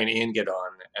then Terry and Ian get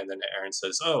on, and then Aaron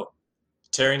says, "Oh,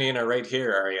 Terry and Ian are right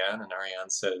here, Ariane." And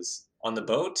Ariane says, "On the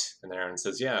boat?" And Aaron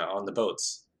says, "Yeah, on the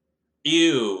boats."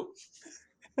 Ew.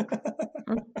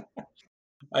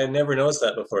 I had never noticed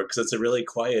that before because it's a really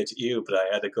quiet ew, but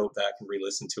I had to go back and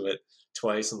re-listen to it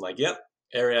twice. I'm like, yep,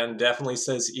 Ariane definitely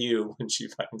says ew when she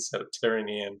finds out Terry and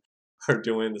Ian are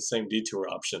doing the same detour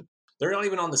option. They're not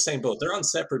even on the same boat. They're on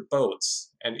separate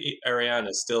boats, and Ariane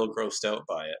is still grossed out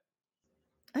by it.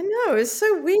 I know, it's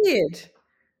so weird.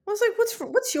 I was like,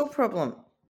 what's your problem?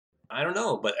 I don't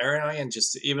know, but Aaron and Ian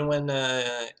just even when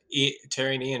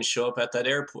Terry and Ian show up at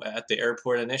the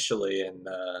airport initially, and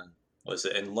was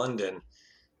it in London?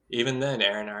 Even then,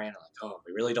 Aaron and Ariane are like, "Oh,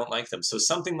 we really don't like them." So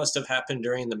something must have happened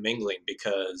during the mingling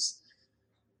because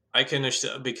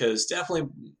definitely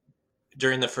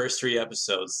during the first 3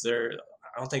 episodes,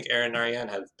 I don't think Aaron and Ariane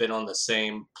have been on the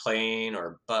same plane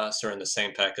or bus or in the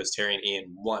same pack as Terry and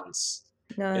Ian once.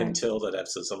 No. Until that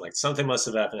episode. So I'm like, something must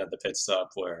have happened at the pit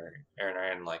stop where Aaron and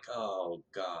Ariane like, oh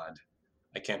God,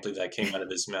 I can't believe that came out of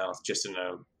his mouth just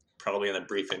probably in a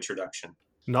brief introduction.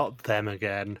 Not them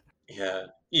again. Yeah.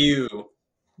 Ew.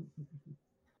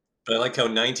 But I like how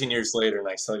 19 years later and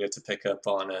I still get to pick up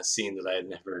on a scene that I had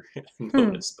never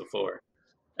noticed before.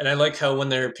 And I like how when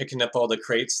they're picking up all the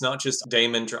crates, not just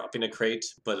Damon dropping a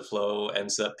crate, but Flo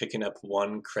ends up picking up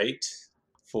one crate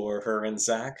for her and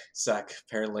Zach. Zach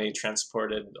apparently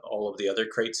transported all of the other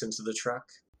crates into the truck.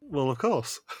 Well, of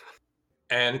course.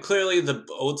 And clearly the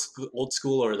old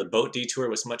school or the boat detour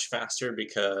was much faster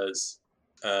because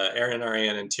Aaron,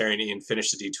 Ariane, and Terry and Ian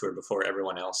finished the detour before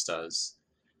everyone else does.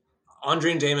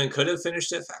 Andre and Damon could have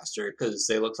finished it faster because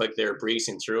they looked like they were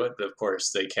breezing through it, but of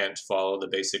course they can't follow the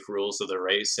basic rules of the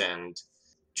race and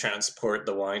transport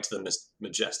the wine to the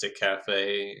Majestic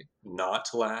Cafe not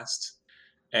last.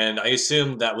 And I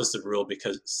assume that was the rule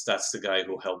because that's the guy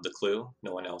who held the clue.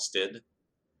 No one else did.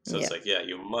 So it's like, yeah,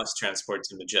 you must transport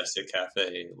to Majestic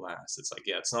Cafe last. It's like,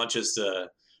 yeah, it's not just a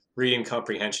reading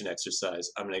comprehension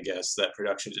exercise. I'm going to guess that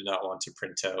production did not want to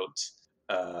print out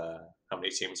how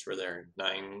many teams were there?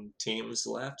 9 teams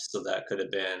left. So that could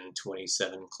have been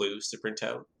 27 clues to print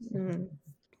out.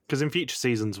 Because in future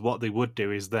seasons, what they would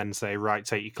do is then say, right,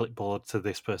 take your clipboard to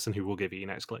this person who will give you your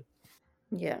next clip.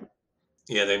 Yeah.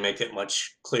 Yeah, they make it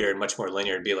much clearer and much more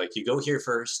linear. It'd be like, you go here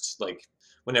first. Like,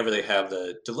 whenever they have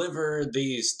the deliver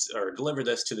these or deliver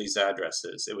this to these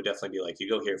addresses, it would definitely be like, you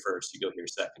go here first, you go here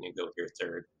second, you go here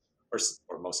third,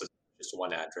 or most of just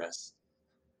one address.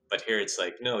 But here it's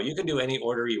like, no, you can do any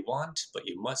order you want, but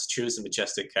you must choose the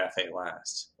Majestic Cafe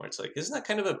last. Where it's like, isn't that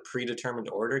kind of a predetermined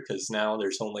order? Because now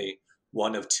there's only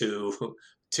one of two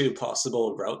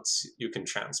possible routes you can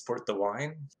transport the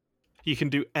wine. You can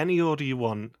do any order you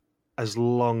want as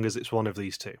long as it's one of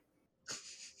these two.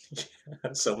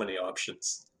 So many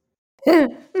options.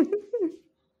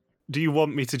 Do you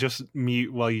want me to just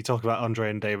mute while you talk about Andre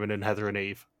and Damon and Heather and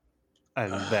Eve?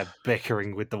 And they're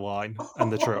bickering with the wine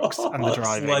and the trucks and the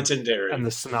driving. It's legendary. And the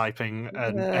sniping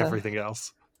and everything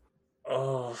else.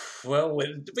 Oh, well,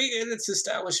 it's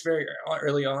established very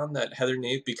early on that Heather and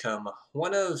Eve become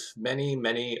one of many,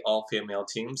 many all-female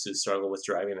teams who struggle with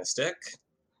driving a stick.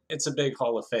 It's a big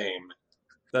hall of fame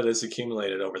that has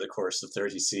accumulated over the course of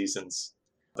 30 seasons.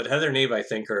 But Heather and Eve, I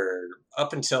think, are,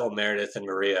 up until Meredith and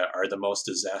Maria, are the most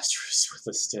disastrous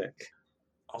with a stick.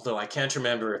 Although I can't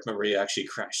remember if Maria actually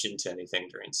crashed into anything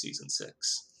during season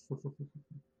 6.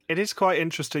 It is quite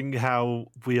interesting how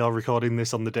we are recording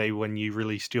this on the day when you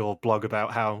released your blog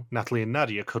about how Natalie and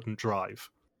Nadia couldn't drive.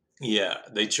 Yeah,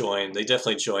 they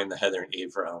definitely joined the Heather and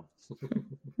Eve realm.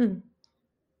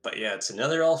 But yeah, it's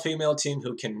another all-female team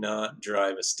who cannot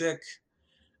drive a stick.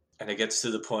 And it gets to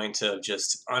the point of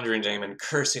just Andre and Damon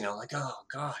cursing out, like, oh,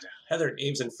 God, Heather and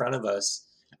Eve's in front of us.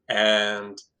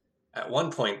 And at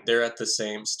one point, they're at the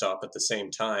same stop at the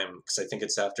same time, because I think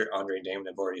it's after Andre and Damon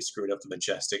have already screwed up the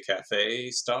Majestic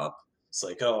Cafe stop. It's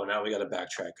like, oh, now we got to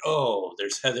backtrack. Oh,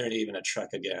 there's Heather and Eve in a truck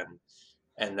again.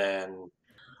 And then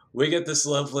we get this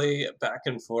lovely back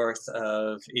and forth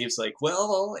of Eve's like,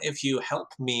 well, if you help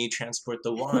me transport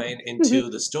the wine into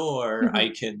the store, I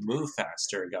can move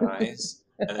faster, guys.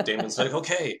 And then Damon's like,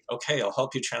 okay, I'll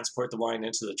help you transport the wine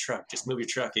into the truck. Just move your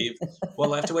truck, Eve.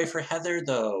 Well, I have to wait for Heather,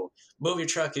 though. Move your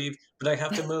truck, Eve, but I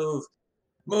have to move.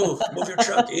 Move your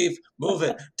truck, Eve. Move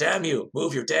it. Damn you.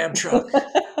 Move your damn truck.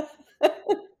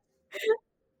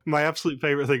 My absolute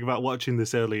favourite thing about watching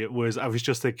this earlier was I was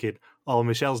just thinking, oh,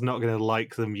 Michelle's not going to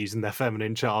like them using their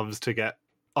feminine charms to get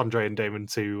Andre and Damon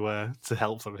to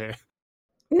help them here.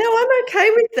 No, I'm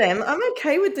okay with them. I'm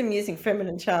okay with them using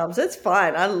feminine charms. That's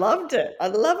fine. I loved it. I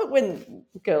love it when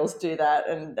girls do that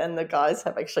and the guys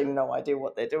have actually no idea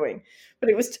what they're doing. But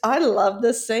I love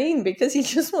the scene because he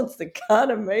just wants the car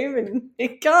to move and he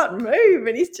can't move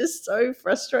and he's just so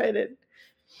frustrated.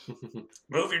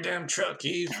 Move your damn truck,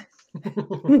 Eve.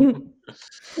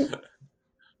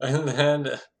 and then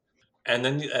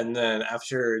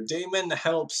after Damon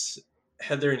helps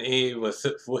Heather and Eve with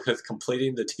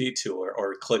completing the detour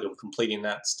or completing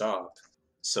that stop,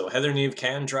 so Heather and Eve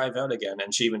can drive out again,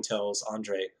 and she even tells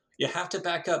Andre, "You have to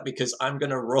back up because I'm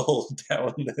gonna roll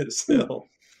down this hill."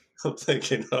 I'm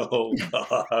thinking, oh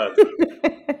God.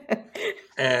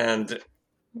 And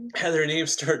Heather and Eve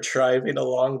start driving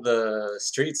along the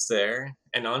streets there,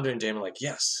 and Andre and Damon are like,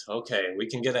 yes, okay, we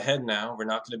can get ahead now. We're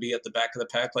not going to be at the back of the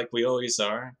pack like we always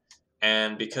are.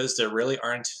 And because there really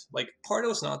aren't, like,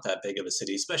 Porto's not that big of a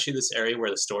city, especially this area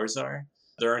where the stores are.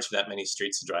 There aren't that many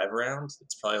streets to drive around.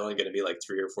 It's probably only going to be like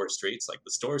 3 or 4 streets. Like,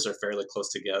 the stores are fairly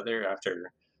close together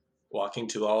after walking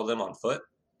to all of them on foot.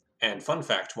 And fun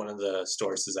fact, one of the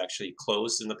stores is actually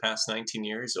closed in the past 19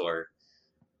 years, or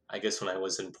I guess when I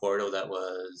was in Porto, that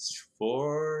was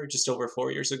just over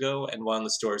 4 years ago, and one of the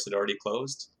stores had already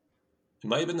closed. It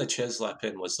might have been the Chez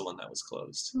Lapin was the one that was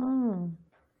closed. Oh.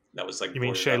 That was like... You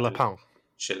mean Chez Lapin?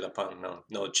 Chez Lapin,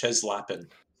 no, Chez Lapin.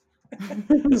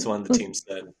 That's one the team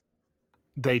said.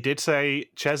 They did say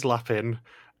Chez Lapin,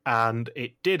 and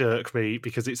it did irk me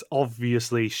because it's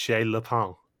obviously Chez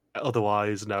Lapin,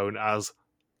 otherwise known as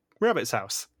Rabbit's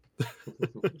House.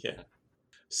 Yeah.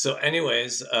 So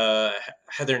anyways,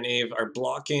 Heather and Eve are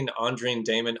blocking Andre and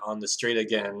Damon on the street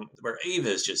again, where Eve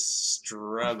is just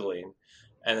struggling.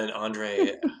 And then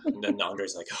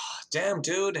Andre's like, oh, damn,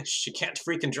 dude, she can't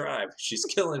freaking drive. She's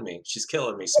killing me. She's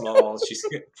killing me, Smalls.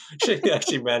 She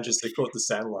actually manages to quote the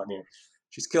Sandlot here.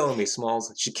 She's killing me,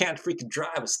 Smalls. She can't freaking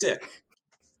drive a stick.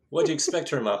 What do you expect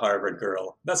from a Harvard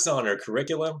girl? That's not on her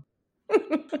curriculum.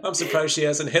 I'm surprised she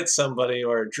hasn't hit somebody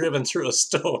or driven through a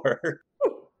store.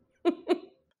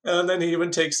 And then he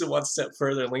even takes it one step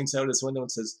further and leans out his window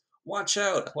and says, watch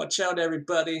out,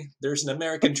 everybody. There's an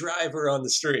American driver on the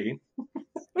street.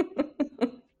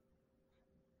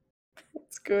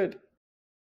 It's good.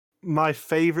 My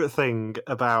favourite thing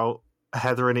about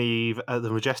Heather and Eve at the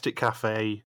Majestic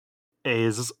Cafe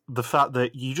is the fact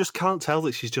that you just can't tell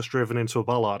that she's just driven into a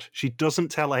bollard. She doesn't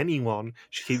tell anyone.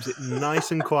 She keeps it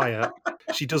nice and quiet.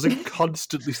 She doesn't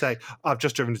constantly say, I've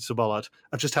just driven into a bollard.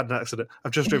 I've just had an accident.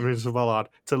 I've just driven into a bollard,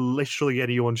 to literally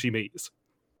anyone she meets.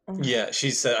 Yeah, she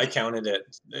said, I counted it,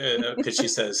 because she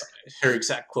says, her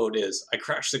exact quote is, I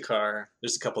crashed the car.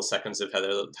 There's a couple seconds of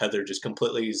Heather just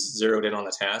completely zeroed in on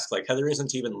a task. Like, Heather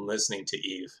isn't even listening to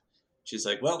Eve. She's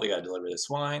like, well, we got to deliver this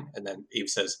wine. And then Eve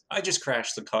says, I just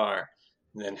crashed the car.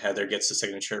 And then Heather gets the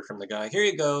signature from the guy. Here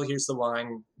you go. Here's the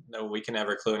wine. No, we can have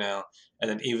her clue now. And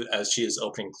then Eve, as she is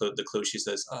opening the clue, she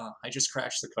says, oh, I just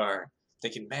crashed the car.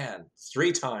 Thinking, man,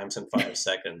 3 times in 5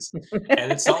 seconds.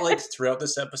 And it's not like throughout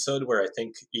this episode where I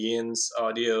think Ian's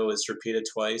audio is repeated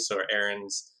twice or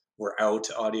Aaron's "we're out"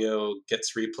 audio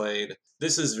gets replayed.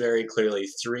 This is very clearly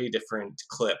 3 different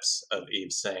clips of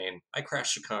Eve saying, I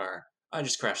crashed a car. I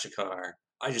just crashed a car.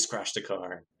 I just crashed a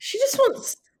car. She just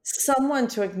wants someone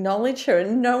to acknowledge her,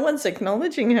 and no one's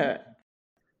acknowledging her.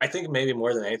 I think maybe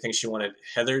more than anything, she wanted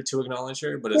Heather to acknowledge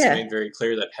her, but it's made very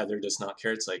clear that Heather does not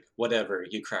care. It's like, whatever,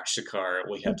 you crashed a car.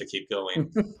 We have to keep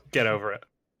going. Get over it.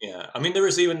 Yeah. I mean, there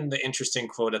was even the interesting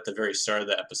quote at the very start of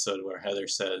the episode where Heather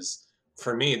says,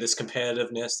 for me, this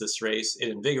competitiveness, this race, it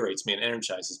invigorates me and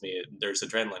energizes me. There's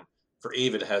adrenaline. For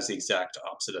Eve, it has the exact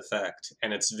opposite effect.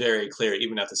 And it's very clear,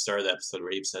 even at the start of the episode,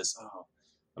 where Eve says, oh,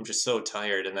 I'm just so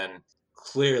tired. And then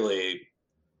clearly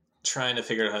trying to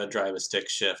figure out how to drive a stick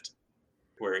shift,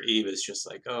 where Eve is just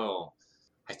like, oh,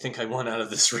 I think I won out of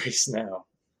this race now.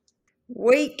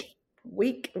 Weak.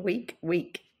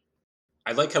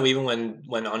 I like how even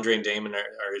when Andre and Damon are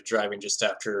driving just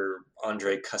after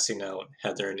Andre cussing out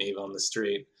Heather and Eve on the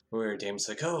street, where Damon's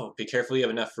like, oh, be careful, you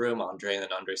have enough room, Andre. And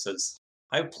then Andre says,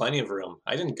 I have plenty of room.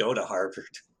 I didn't go to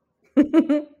Harvard.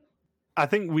 I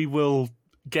think we will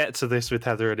get to this with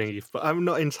Heather and Eve, but I'm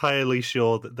not entirely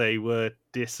sure that they were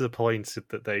disappointed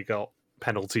that they got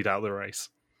penaltied out of the race.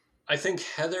 I think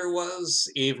Heather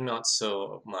was, Eve not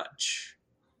so much.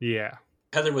 Yeah.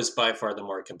 Heather was by far the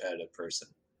more competitive person.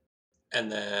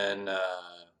 And then,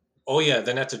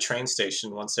 then at the train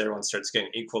station, once everyone starts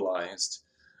getting equalized,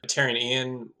 Terry and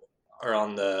Ian are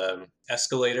on the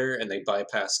escalator and they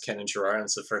bypass Ken and Gerard. And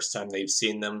it's the first time they've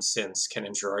seen them since Ken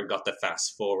and Gerard got the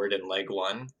fast forward in leg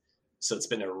 1. So it's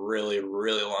been a really,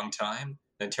 really long time.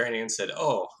 And Terry and Ian said,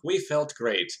 oh, we felt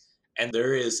great. And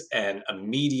there is an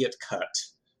immediate cut.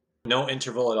 No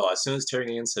interval at all. As soon as Terry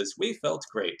and Ian says, we felt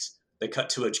great, they cut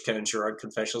to a Ken and Gerard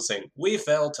confessional saying, we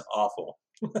felt awful.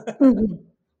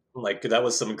 Like, that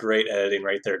was some great editing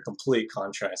right there. Complete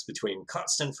contrast between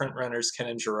constant front runners, Ken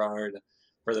and Gerard,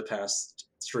 for the past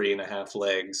 3.5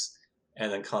 legs,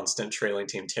 and then constant trailing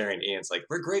team Terry and Ian's like,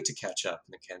 we're great to catch up.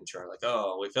 And Ken and Gerard like,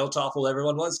 oh, we felt awful.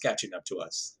 Everyone was catching up to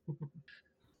us.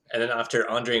 And then after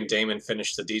Andre and Damon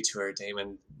finish the detour,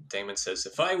 Damon says,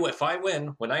 if I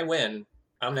win, when I win,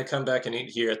 I'm going to come back and eat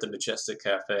here at the Majestic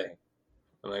Cafe.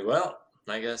 I'm like, well,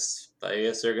 I guess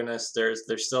they're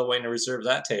still waiting to reserve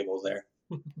that table there.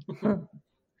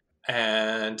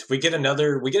 And we get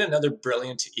another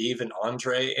brilliant Eve and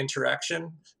Andre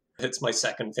interaction. It's my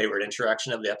second favorite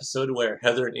interaction of the episode, where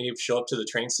Heather and Eve show up to the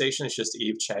train station. It's just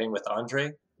Eve chatting with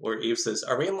Andre, where Eve says,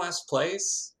 are we in last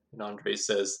place? And Andre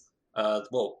says,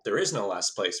 well, there is no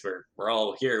last place. We're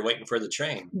all here waiting for the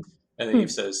train. And then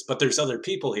Eve says, but there's other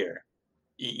people here.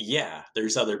 Yeah,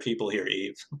 there's other people here,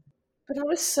 Eve. But I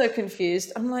was so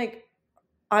confused. I'm like,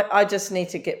 I just need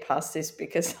to get past this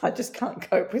because I just can't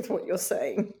cope with what you're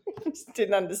saying. I just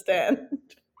didn't understand.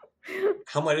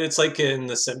 How much? It's like in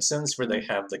The Simpsons where they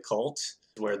have the cult,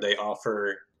 where they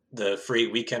offer the free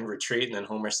weekend retreat, and then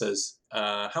Homer says,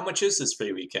 how much is this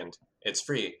free weekend? It's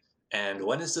free. And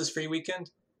when is this free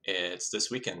weekend? It's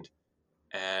this weekend.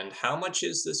 And how much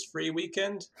is this free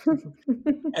weekend?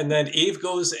 And then Eve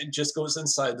goes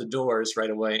inside the doors right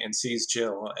away and sees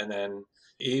Jill. And then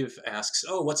Eve asks,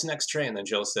 oh, what's the next train? And then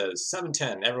Jill says,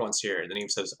 7:10, everyone's here. And then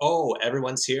Eve says, oh,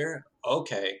 everyone's here?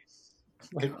 Okay.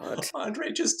 Like,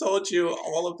 Andre just told you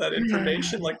all of that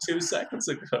information like 2 seconds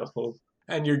ago.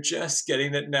 And you're just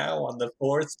getting it now on the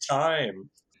 4th time.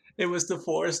 It was the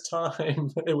 4th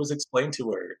time it was explained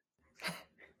to her.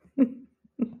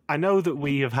 I know that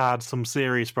we have had some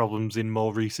serious problems in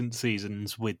more recent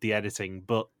seasons with the editing,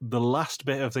 but the last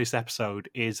bit of this episode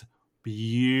is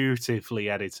beautifully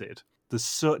edited. There's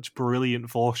such brilliant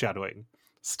foreshadowing,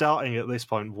 starting at this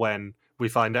point when we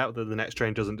find out that the next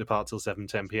train doesn't depart till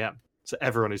 7:10 p.m. So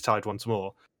everyone is tied once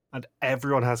more, and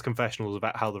everyone has confessionals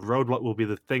about how the roadblock will be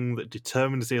the thing that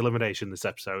determines the elimination this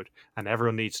episode, and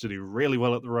everyone needs to do really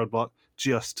well at the roadblock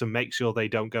just to make sure they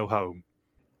don't go home.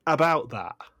 About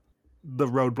that, the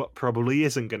roadblock probably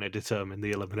isn't going to determine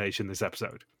the elimination this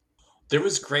episode. There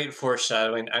was great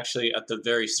foreshadowing actually at the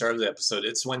very start of the episode.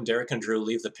 It's when Derek and Drew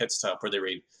leave the pit stop where they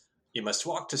read, "You must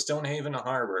walk to Stonehaven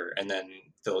Harbor," and then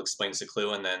Phil explains the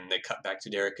clue, and then they cut back to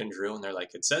Derek and Drew, and they're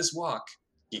like, "It says walk.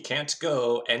 You can't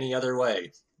go any other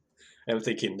way." And I'm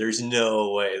thinking, there's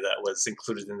no way that was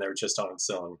included in there just on its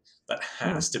own. That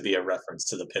has to be a reference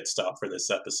to the pit stop for this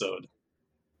episode.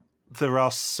 There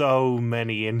are so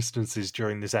many instances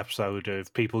during this episode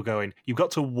of people going, you've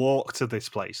got to walk to this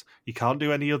place. You can't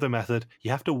do any other method.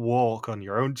 You have to walk on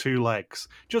your own 2 legs.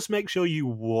 Just make sure you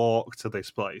walk to this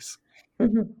place.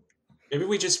 Maybe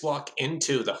we just walk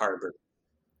into the harbor.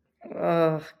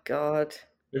 Oh, God.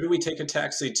 Maybe we take a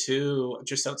taxi to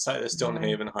just outside of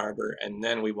Stonehaven Harbor, and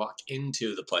then we walk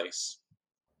into the place.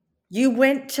 You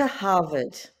went to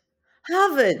Harvard.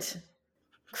 Harvard!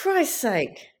 Christ's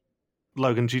sake.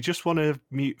 Logan, do you just want to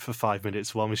mute for 5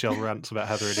 minutes while Michelle rants about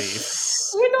Heather and Eve?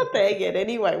 We're not there yet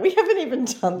anyway. We haven't even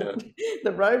done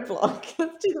the roadblock.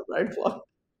 Let's do the roadblock.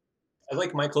 I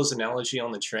like Michael's analogy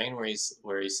on the train where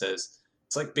he says,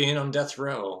 it's like being on death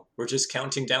row. We're just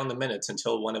counting down the minutes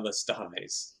until one of us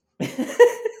dies.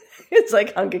 It's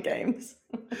like Hunger Games.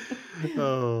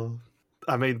 Oh,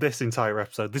 I mean, this entire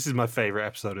episode, this is my favourite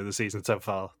episode of the season so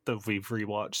far that we've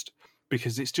rewatched,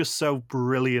 because it's just so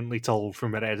brilliantly told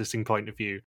from an editing point of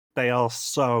view. They are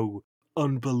so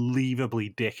unbelievably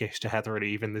dickish to Heather and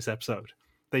Eve in this episode.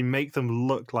 They make them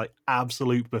look like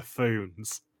absolute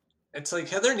buffoons. It's like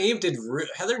Heather and Eve did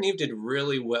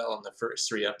really well in the first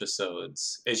 3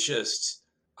 episodes. It's just,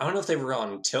 I don't know if they were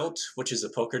on tilt, which is a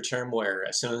poker term where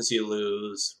as soon as you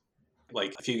lose,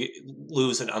 like if you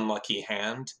lose an unlucky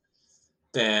hand,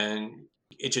 then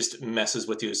it just messes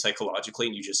with you psychologically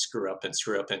and you just screw up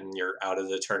and you're out of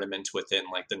the tournament within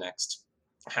like the next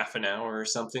half an hour or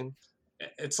something.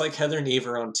 It's like Heather and Eve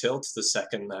are on tilt the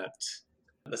second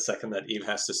that Eve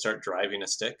has to start driving a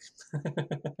stick.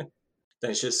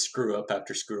 Then it's just screw up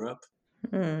after screw up.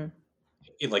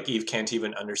 Like Eve can't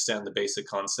even understand the basic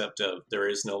concept of there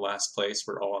is no last place.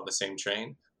 We're all on the same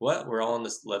train. What? We're all on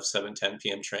the left 7:10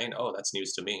 p.m. train? Oh, that's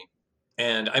news to me.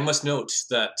 And I must note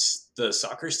that the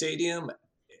soccer stadium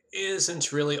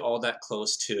isn't really all that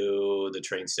close to the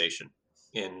train station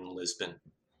in Lisbon.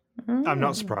 I'm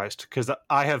not surprised, because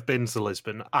I have been to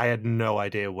Lisbon. I had no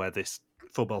idea where this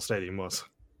football stadium was.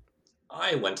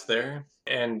 I went there,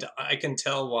 and I can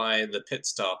tell why the pit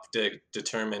stop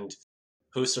determined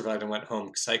who survived and went home,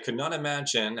 because I could not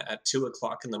imagine at 2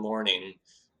 o'clock in the morning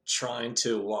trying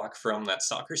to walk from that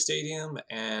soccer stadium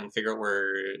and figure out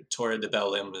where Torre de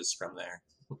Belém is from there.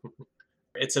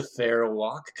 It's a fair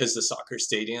walk, because the soccer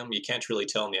stadium, you can't really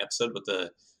tell in the episode, but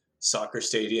the soccer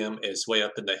stadium is way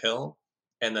up in the hill,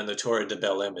 and then the Torre de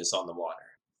Belém is on the water.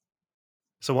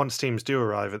 So once teams do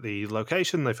arrive at the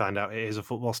location, they find out it is a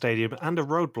football stadium and a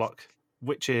roadblock,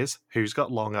 which is who's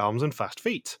got long arms and fast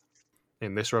feet.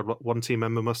 In this roadblock, one team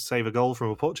member must save a goal from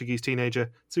a Portuguese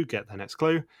teenager to get their next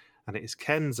clue, and it is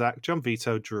Ken, Zach, John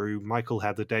Vito, Drew, Michael,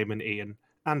 Heather, Damon, Ian,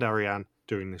 and Ariane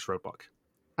doing this roadblock.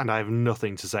 And I have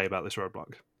nothing to say about this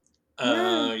roadblock.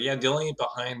 Yeah, the only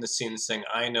behind-the-scenes thing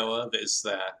I know of is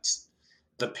that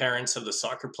the parents of the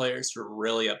soccer players were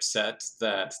really upset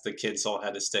that the kids all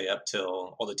had to stay up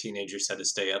till, all the teenagers had to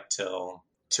stay up till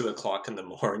 2 o'clock in the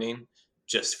morning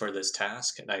just for this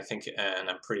task. And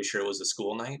I'm pretty sure it was a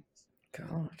school night.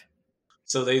 God.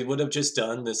 So they would have just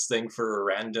done this thing for a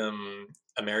random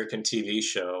American TV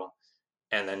show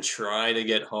and then try to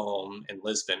get home in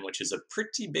Lisbon, which is a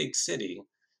pretty big city.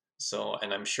 So,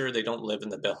 and I'm sure they don't live in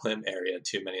the Belém area,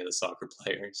 too many of the soccer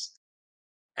players.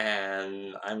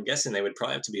 And I'm guessing they would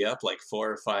probably have to be up like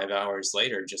 4 or 5 hours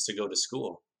later just to go to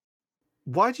school.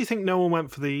 Why do you think no one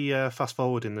went for the fast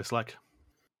forward in this leg?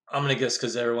 I'm going to guess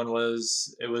because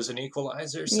it was an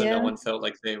equalizer, so no one felt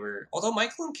like they were... Although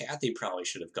Michael and Kathy probably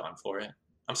should have gone for it.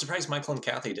 I'm surprised Michael and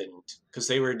Kathy didn't, because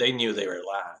they knew they were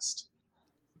last.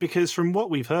 Because from what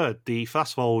we've heard, the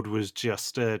fast forward was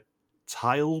just a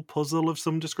tile puzzle of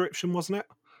some description, wasn't it?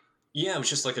 Yeah, it was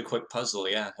just like a quick puzzle,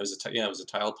 yeah. It was a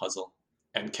tile puzzle.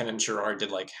 And Ken and Gerard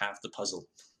did like half the puzzle.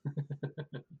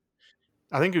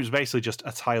 I think it was basically just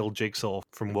a tiled jigsaw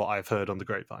from what I've heard on the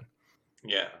grapevine.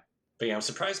 Yeah. But yeah, I'm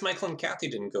surprised Michael and Kathy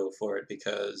didn't go for it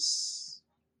because,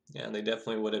 yeah, they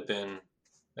definitely would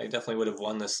have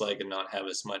won this leg and not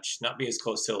be as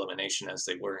close to elimination as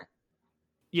they were.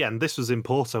 Yeah, and this was in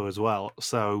Porto as well,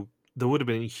 so there would have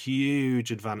been a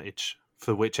huge advantage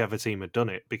for whichever team had done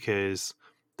it because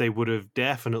they would have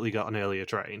definitely got an earlier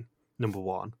train, number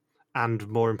one. And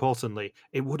more importantly,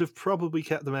 it would have probably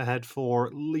kept them ahead for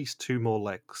at least 2 more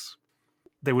legs.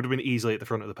 They would have been easily at the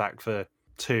front of the pack for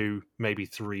 2, maybe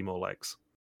 3 more legs.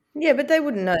 Yeah, but they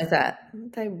wouldn't know that.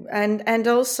 And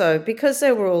also because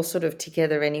they were all sort of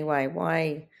together anyway,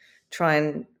 why try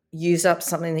and use up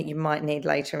something that you might need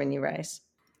later in your race?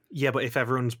 Yeah, but if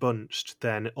everyone's bunched,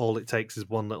 then all it takes is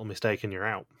one little mistake and you're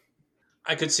out.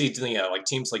 I could see, like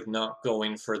teams like not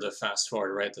going for the fast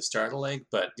forward right at the start of the leg,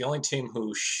 but the only team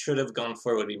who should have gone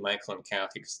for it would be Michael and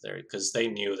Kathy because they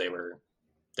knew they were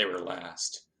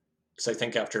last. Because I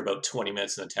think after about 20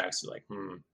 minutes in the taxi, like,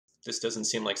 this doesn't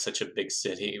seem like such a big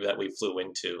city that we flew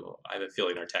into. I have a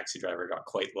feeling our taxi driver got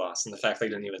quite lost, and the fact they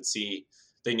didn't even see.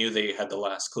 They knew they had the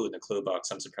last clue in the clue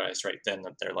box. I'm surprised right then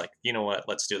that they're like, you know what,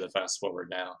 let's do the fast forward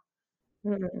now.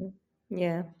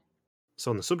 Yeah.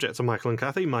 So on the subject of Michael and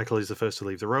Kathy, Michael is the first to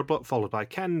leave the roadblock, followed by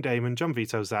Ken, Damon, John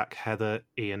Vito, Zach, Heather,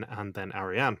 Ian, and then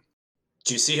Ariane.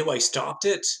 Do you see how I stopped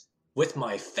it? With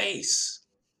my face.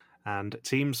 And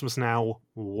teams must now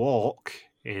walk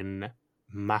in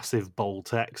massive bold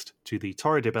text to the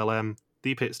Torre de Belém,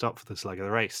 the pit stop for this leg of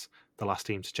the race. The last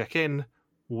team to check in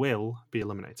will be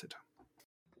eliminated.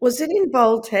 Was it in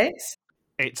bold text?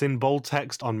 It's in bold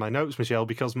text on my notes, Michelle,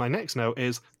 because my next note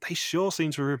is they sure seem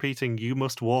to be repeating "you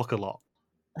must walk" a lot.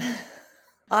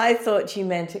 I thought you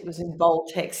meant it was in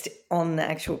bold text on the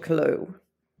actual clue.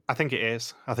 I think it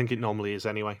is. I think it normally is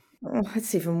anyway. Oh,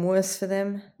 it's even worse for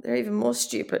them. They're even more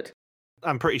stupid.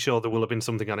 I'm pretty sure there will have been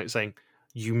something on it saying,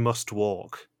 "you must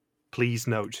walk. Please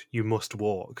note, you must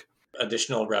walk."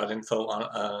 Additional route info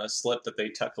on a slip that they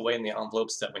tuck away in the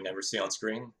envelopes that we never see on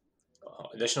screen.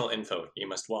 Additional info, you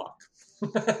must walk.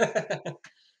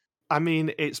 I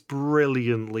mean, it's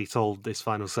brilliantly told, this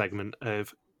final segment,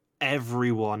 of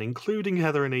everyone, including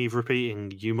Heather and Eve,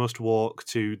 repeating "you must walk"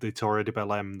 to the Torre de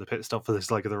Belém, the pit stop for this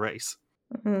leg of the race,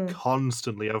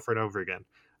 constantly over and over again.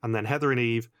 And then Heather and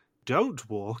Eve don't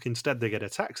walk. Instead, they get a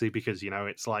taxi because,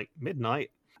 it's like midnight,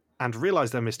 and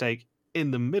realise their mistake in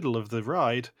the middle of the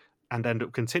ride and end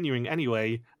up continuing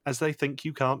anyway as they think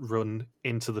you can't run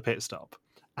into the pit stop.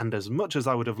 And as much as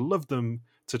I would have loved them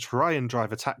to try and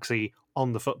drive a taxi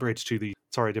on the footbridge to the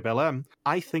Torre de Belém,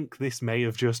 I think this may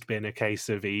have just been a case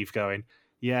of Eve going,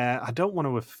 yeah, I don't want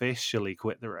to officially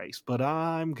quit the race, but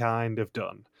I'm kind of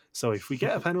done. So if we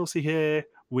get a penalty here,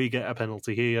 we get a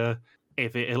penalty here.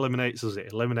 If it eliminates us,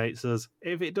 it eliminates us.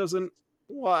 If it doesn't,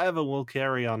 whatever, we'll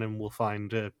carry on and we'll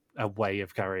find a way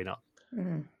of carrying on.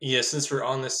 Yeah, since we're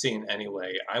on this scene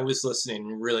anyway, I was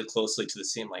listening really closely to the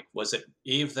scene. Like, was it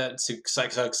Eve that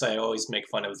I always make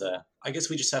fun of I guess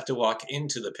we just have to walk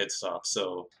into the pit stop.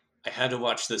 So I had to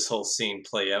watch this whole scene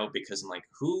play out because I'm like,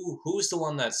 who's the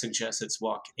one that suggests it's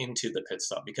walk into the pit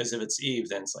stop? Because if it's Eve,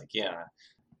 then it's like, yeah,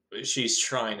 she's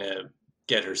trying to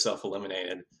get herself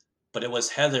eliminated. But it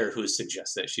was Heather who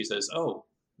suggested it. She says, oh,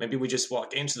 maybe we just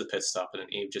walk into the pit stop. And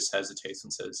then Eve just hesitates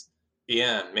and says,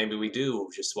 yeah, maybe we do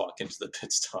just walk into the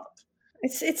pit stop.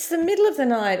 It's the middle of the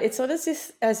night. It's not as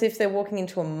if they're walking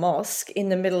into a mosque in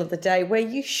the middle of the day where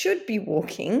you should be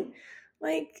walking.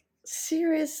 Like,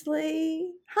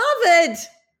 seriously? Harvard!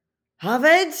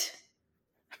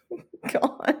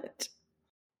 God.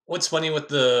 What's funny with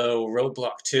the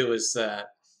roadblock, too, is that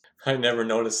I never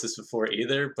noticed this before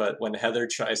either, but when Heather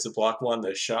tries to block one of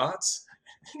the shots,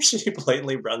 she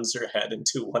blatantly runs her head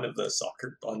into one of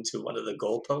the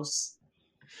goalposts.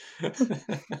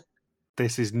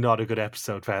 This is not a good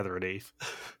episode for Heather and Eve.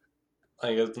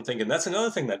 I'm thinking, that's another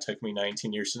thing that took me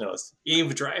 19 years to notice.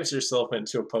 Eve drives herself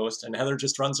into a post, and Heather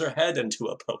just runs her head into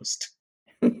a post.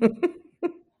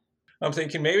 I'm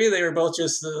thinking maybe they were both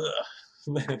just...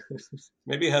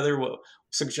 maybe Heather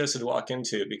suggested walk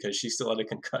into because she still had a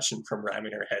concussion from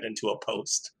ramming her head into a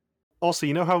post. Also,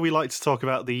 you know how we like to talk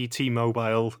about the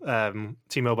T-Mobile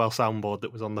soundboard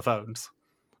that was on the phones?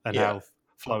 And how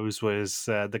Flo's was,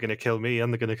 they're going to kill me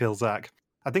and they're going to kill Zach.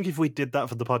 I think if we did that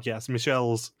for the podcast,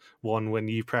 Michelle's one, when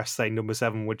you press, say, number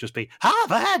 7, would just be,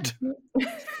 Harvard!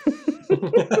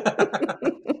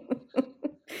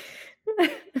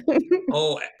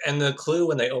 Oh, and the clue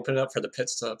when they open it up for the pit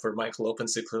stop, where Michael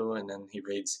opens the clue and then he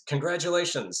reads,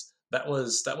 congratulations, that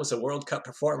was a World Cup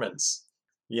performance.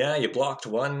 Yeah, you blocked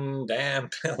one damn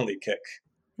penalty kick.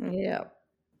 Yeah.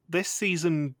 this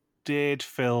season did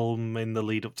film in the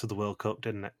lead up to the World Cup,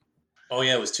 didn't it? Oh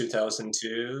yeah, it was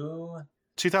 2002.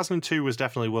 2002 was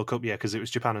definitely World Cup, yeah, because it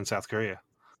was Japan and South Korea.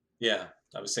 Yeah,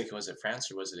 I was thinking, was it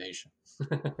France or was it Asia?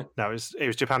 No, it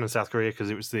was Japan and South Korea because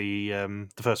it was the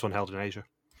first one held in Asia.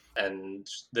 And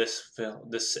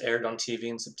this aired on TV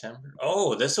in September.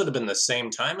 Oh, this would have been the same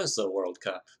time as the World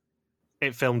Cup.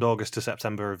 It filmed August to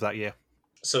September of that year.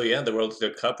 So yeah, the World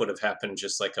Cup would have happened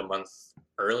just like a month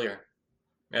earlier.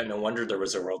 Yeah, no wonder there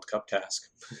was a World Cup task,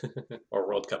 or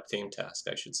World Cup theme task,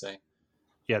 I should say.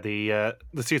 Yeah, the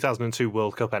 2002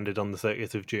 World Cup ended on the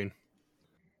 30th of June.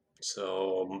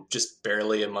 So just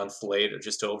barely a month later,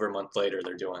 just over a month later,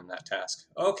 they're doing that task.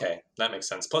 Okay, that makes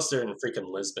sense. Plus, they're in freaking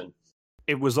Lisbon.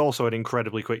 It was also an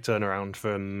incredibly quick turnaround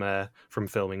from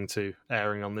filming to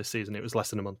airing on this season. It was less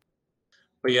than a month.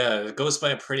 But yeah, it goes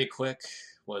by pretty quick.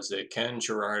 Was it Ken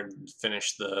Gerard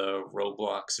finished the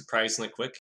roadblock surprisingly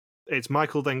quick? It's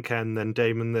Michael, then Ken, then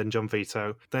Damon, then John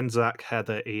Vito, then Zach,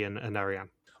 Heather, Ian, and Ariane.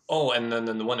 Oh, and then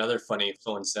the one other funny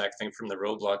Flo and Zach thing from the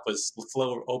roadblock was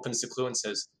Flo opens the clue and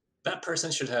says, "That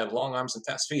person should have long arms and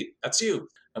fast feet. That's you."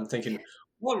 I'm thinking,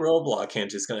 what roadblock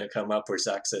hint is going to come up where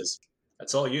Zach says,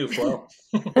 "That's all you, Flo."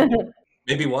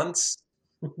 Maybe once.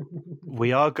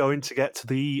 We are going to get to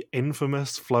the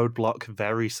infamous float block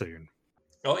very soon.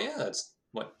 Oh yeah, that's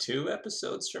what, 2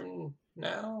 episodes from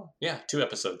now? Yeah, 2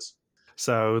 episodes.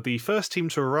 So the first team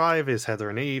to arrive is Heather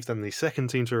and Eve, then the second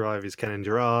team to arrive is Ken and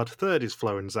Gerard, third is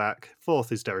Flo and Zach,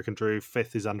 fourth is Derek and Drew,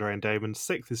 fifth is Andre and Damon,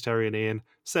 sixth is Terry and Ian,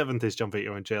 seventh is John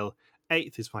Vito and Jill,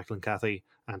 eighth is Michael and Kathy,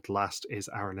 and last is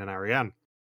Aaron and Ariane.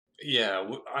 Yeah,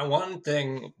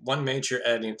 one major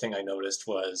editing thing I noticed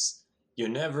was you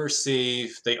never see,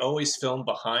 they always film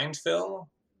behind Phil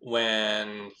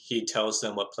when he tells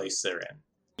them what place they're in.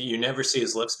 You never see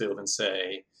his lips move and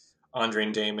say, "Andre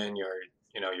and Damon, your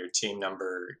team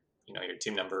number,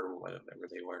 whatever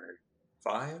they were,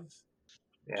 5?"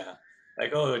 Yeah.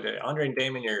 Like, "Oh, Andre and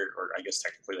Damon, or I guess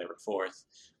technically they were 4th."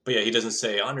 But yeah, he doesn't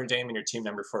say, "Andre and Damon, your team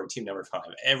number 4, team number 5."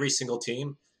 Every single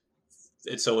team,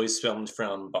 it's always filmed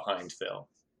from behind Phil.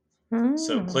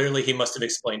 So clearly he must have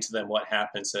explained to them what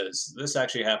happened, says, "This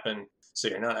actually happened, so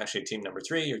you're not actually team number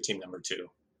 3, you're team number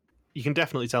 2. You can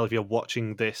definitely tell if you're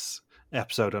watching this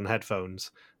episode on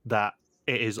headphones that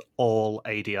it is all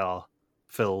ADR.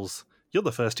 Phil's, "You're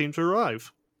the first team to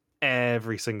arrive."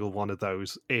 Every single one of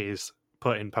those is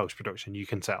put in post-production, you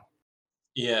can tell.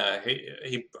 Yeah,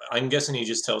 I'm guessing he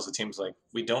just tells the teams, like,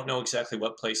 "We don't know exactly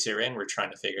what place you're in, we're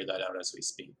trying to figure that out as we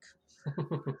speak."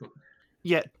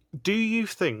 Yet, do you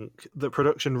think that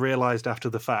production realised after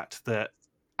the fact that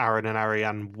Aaron and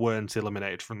Ariane weren't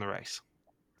eliminated from the race?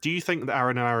 Do you think that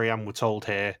Aaron and Ariane were told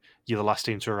here, "You're the last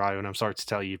team to arrive, and I'm sorry to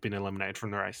tell you, you've been eliminated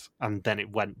from the race," and then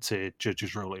it went to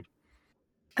judges' ruling?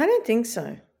 I don't think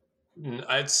so.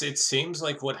 It seems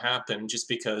like what happened, just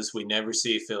because we never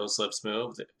see Phil's lips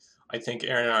move. I think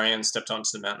Aaron and Ariane stepped onto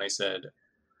the mat and they said,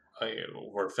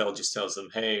 where Phil just tells them,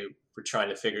 "Hey, we're trying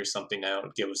to figure something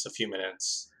out. Give us a few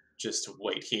minutes. Just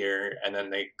wait here." And then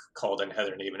they called in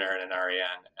Heather and even Aaron and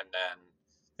Ariane, and then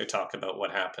they talk about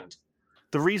what happened.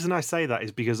 The reason I say that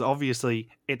is because obviously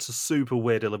it's a super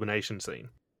weird elimination scene.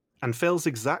 And Phil's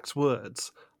exact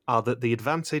words are that the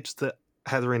advantage that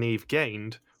Heather and Eve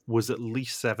gained was at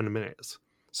least 7 minutes.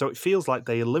 So it feels like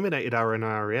they eliminated Aaron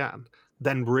and Ariane,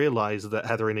 then realised that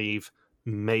Heather and Eve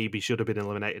maybe should have been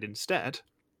eliminated instead,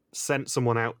 sent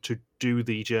someone out to do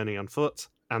the journey on foot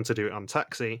and to do it on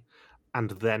taxi,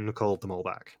 and then called them all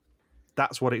back.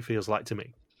 That's what it feels like to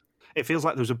me. It feels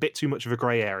like there was a bit too much of a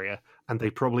grey area, and they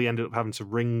probably ended up having to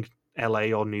ring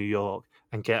LA or New York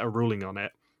and get a ruling on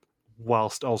it,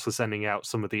 whilst also sending out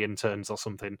some of the interns or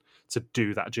something to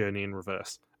do that journey in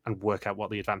reverse and work out what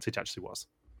the advantage actually was.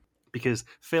 Because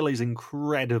Phil is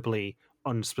incredibly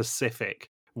unspecific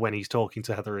when he's talking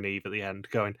to Heather and Eve at the end,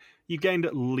 going, "You gained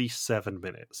at least 7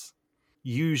 minutes."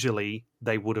 Usually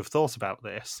they would have thought about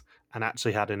this and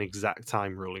actually had an exact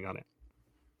time ruling on it.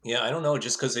 Yeah, I don't know,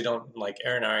 just because they don't, like,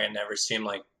 Aaron and Ariane never seem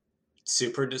like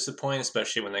super disappointed,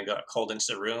 especially when they got called into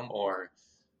the room, or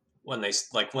when they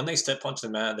step onto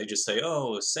the mat, they just say,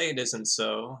 "Oh, say it isn't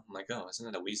so." I'm like, "Oh, isn't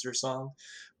it a Weezer song?"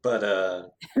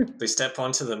 But they step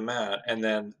onto the mat, and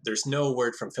then there's no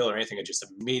word from Phil or anything. It just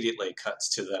immediately cuts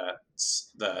to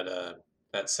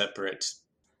that separate,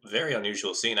 very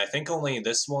unusual scene. I think only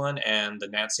this one and the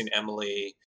Nancy and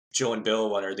Emily, Joe and Bill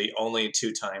one are the only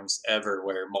 2 times ever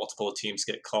where multiple teams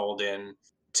get called in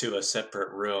to a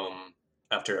separate room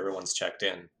after everyone's checked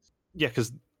in. Yeah,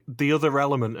 because the other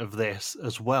element of this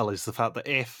as well is the fact that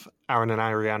if Aaron and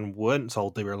Ariane weren't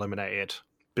told they were eliminated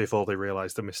before they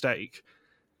realised the mistake,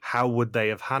 how would they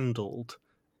have handled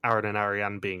Aaron and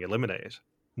Ariane being eliminated?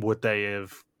 would they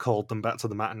have called them back to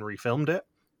the mat and refilmed it?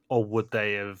 Or would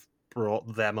they have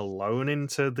brought them alone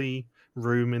into the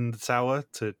room in the tower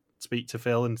to speak to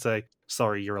Phil and say,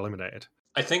 sorry, you're eliminated?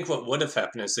 I think what would have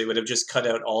happened is they would have just cut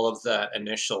out all of that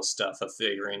initial stuff of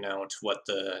figuring out what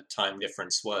the time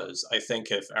difference was. I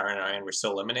think if Aaron and Ariane were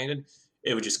still eliminated,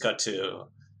 it would just cut to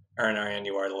Aaron and Ariane,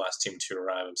 you are the last team to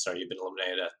arrive. I'm sorry, you've been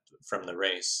eliminated from the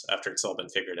race after it's all been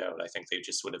figured out. I think they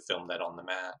just would have filmed that on the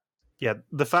mat. Yeah,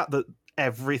 the fact that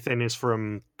everything is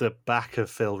from the back of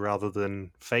Phil rather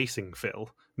than facing Phil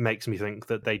makes me think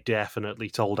that they definitely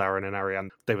told Aaron and Ariane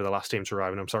they were the last team to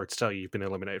arrive, and I'm sorry to tell you, you've been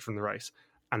eliminated from the race.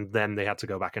 And then they had to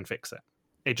go back and fix it.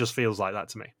 It just feels like that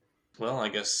to me. Well, I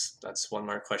guess that's one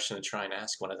more question to try and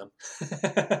ask one of them.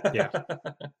 Yeah.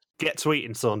 Get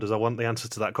tweeting, Saunders. I want the answer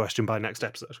to that question by next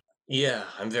episode. Yeah,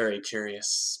 I'm very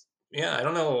curious. Yeah, I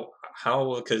don't know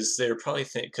how, because they're probably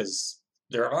because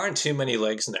there aren't too many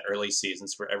legs in the early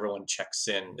seasons where everyone checks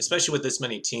in, especially with this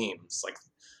many teams. Like,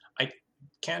 I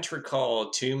can't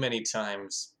recall too many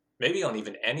times, maybe on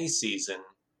even any season.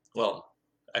 Well,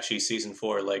 actually, season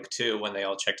 4, leg 2, when they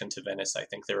all checked into Venice, I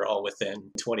think they were all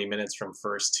within 20 minutes from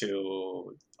 1st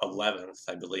to 11th,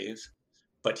 I believe.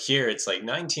 But here it's like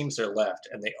 9 teams are left,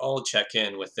 and they all check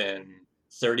in within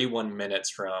 31 minutes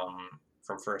from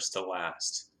 1st to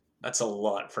last. That's a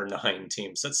lot for 9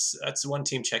 teams. That's one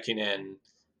team checking in,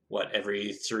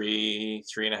 every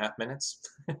 3.5 minutes?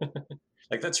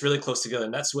 Like, that's really close together,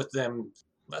 and that's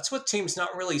with teams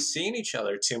not really seeing each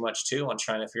other too much, too, on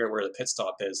trying to figure out where the pit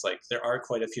stop is. Like, there are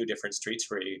quite a few different streets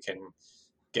where you can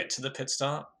get to the pit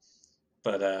stop.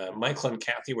 But Michael and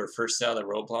Kathy were first out of the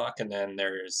roadblock, and then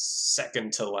there's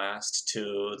second to last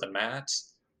to the mat,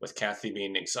 with Kathy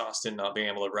being exhausted, not being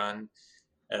able to run.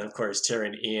 And, of course, Terry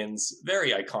and Ian's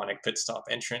very iconic pit stop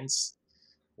entrance,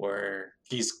 where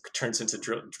he turns into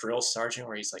drill sergeant,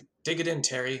 where he's like, dig it in,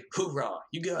 Terry, hoorah,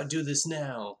 you gotta do this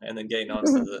now. And then getting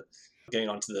onto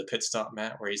the pit stop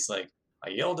mat, where he's like,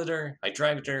 I yelled at her, I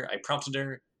dragged her, I prompted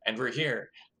her, and we're here.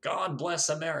 God bless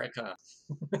America.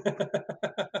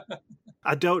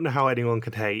 I don't know how anyone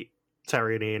could hate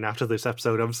Terry and Ian after this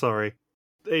episode. I'm sorry.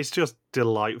 It's just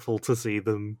delightful to see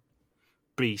them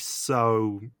be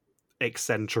so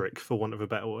eccentric, for want of a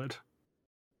better word.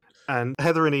 And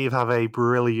Heather and Eve have a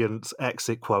brilliant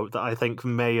exit quote that I think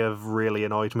may have really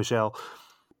annoyed Michelle,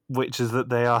 which is that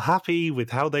they are happy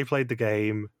with how they played the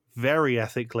game, very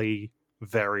ethically,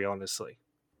 very honestly.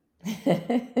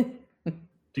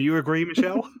 Do you agree,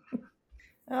 Michelle?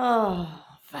 Oh,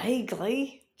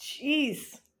 vaguely.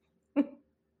 Jeez.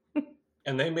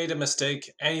 And they made a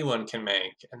mistake anyone can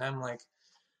make. And I'm like,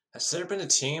 has there been a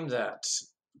team that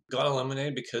got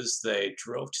eliminated because they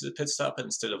drove to the pit stop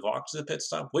instead of walked to the pit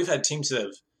stop? We've had teams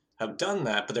that have done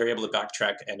that, but they're able to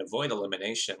backtrack and avoid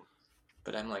elimination.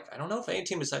 But I'm like, I don't know if any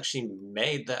team has actually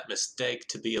made that mistake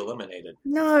to be eliminated.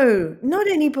 No, not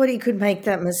anybody could make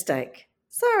that mistake.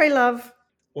 Sorry, love.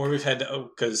 Or we've had,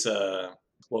 because,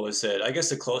 what was it? I guess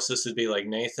the closest would be like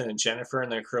Nathan and Jennifer in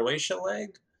their Croatia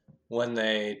leg, when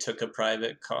they took a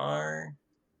private car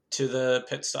to the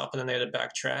pit stop and then they had to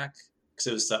backtrack because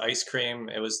it was the ice cream,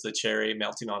 it was the cherry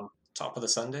melting on top of the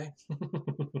sundae.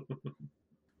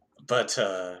 But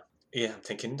yeah, I'm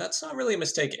thinking that's not really a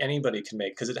mistake anybody can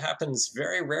make, because it happens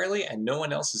very rarely and no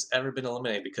one else has ever been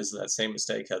eliminated because of that same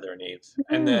mistake, Heather and Eve.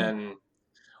 And then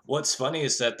what's funny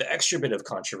is that the extra bit of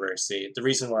controversy, the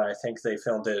reason why I think they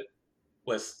filmed it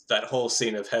with that whole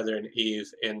scene of Heather and Eve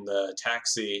in the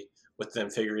taxi with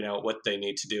them figuring out what they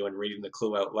need to do and reading the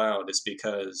clue out loud, is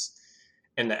because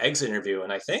in the exit interview,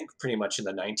 and I think pretty much in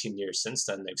the 19 years since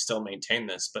then, they've still maintained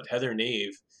this, but Heather and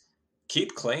Eve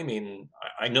keep claiming,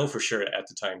 I know for sure at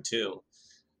the time too,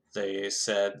 they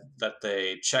said that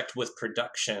they checked with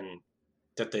production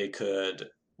that they could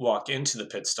walk into the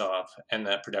pit stop, and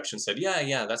that production said,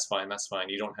 yeah, that's fine,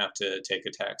 you don't have to take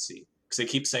a taxi. Because they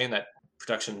keep saying that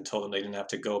production told them they didn't have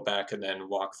to go back and then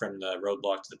walk from the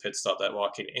roadblock to the pit stop, that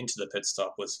walking into the pit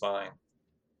stop was fine.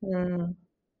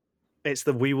 It's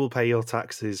the we will pay your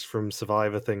taxes from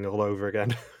Survivor thing all over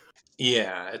again.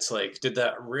 Yeah, it's like, did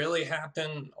that really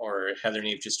happen? Or Heather and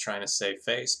Eve just trying to save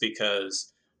face?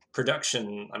 Because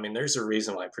production, I mean, there's a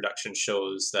reason why production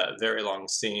shows that very long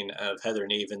scene of Heather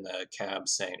and Eve in the cab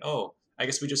saying, oh, I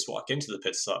guess we just walk into the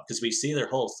pit stop, because we see their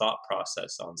whole thought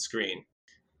process on screen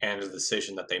and the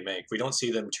decision that they make. We don't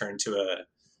see them turn to a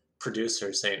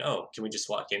producer saying, oh, can we just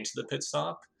walk into the pit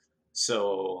stop?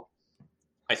 So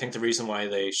I think the reason why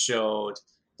they showed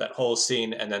that whole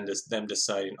scene and then them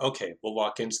deciding, okay, we'll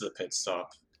walk into the pit stop,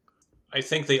 I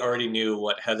think they already knew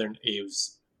what Heather and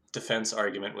Eve's defense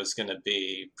argument was going to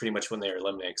be pretty much when they were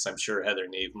eliminated, because I'm sure Heather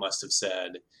and Eve must have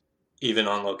said, even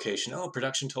on location,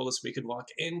 production told us we could walk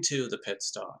into the pit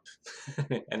stop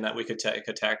and that we could take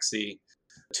a taxi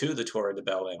to the Torre de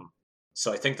Belém.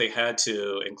 So I think they had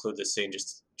to include this scene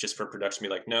just for production to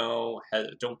be like, no,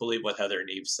 don't believe what Heather and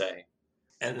Eve say.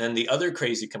 And then the other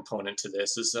crazy component to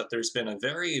this is that there's been a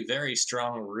very, very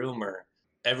strong rumor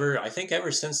ever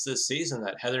since this season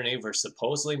that Heather and Eve are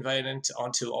supposedly invited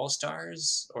onto All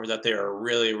Stars, or that they are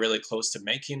really, really close to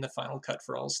making the final cut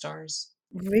for All Stars.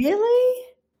 Really?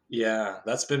 Yeah,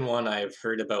 that's been one I've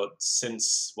heard about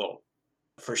since,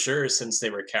 for sure, since they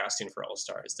were casting for All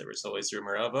Stars. There was always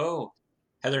rumor of,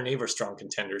 Heather and Eve are strong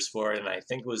contenders for it, and I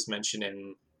think it was mentioned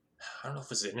in, I don't know if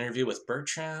it was an interview with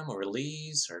Bertram or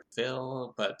Lise or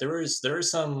Phil, but there was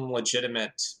some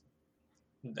legitimate,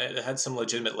 it had some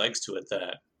legitimate legs to it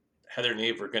that Heather and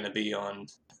Eve were going to be on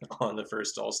the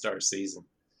first All-Star season.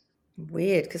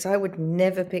 Weird, because I would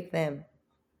never pick them.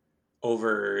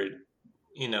 Over,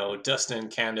 Dustin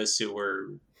and Candace, who were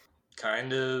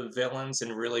kind of villains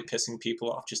and really pissing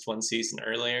people off just one season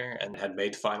earlier and had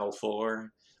made Final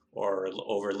Four, or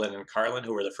over Lynn and Carlin,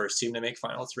 who were the first team to make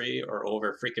Final Three, or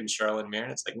over freaking Charlotte and Mirren.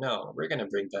 It's like, no, we're going to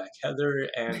bring back Heather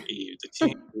and Eve, the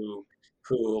team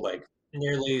who like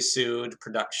nearly sued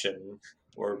production,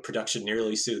 or production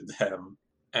nearly sued them,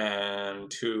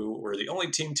 and who were the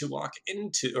only team to walk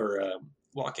into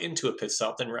a pit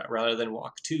stop rather than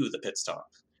walk to the pit stop.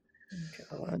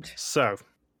 God. So,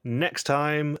 next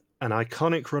time, an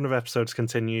iconic run of episodes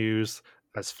continues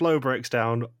as Flo breaks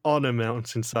down on a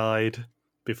mountainside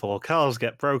before cars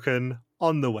get broken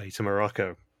on the way to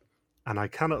Morocco. And I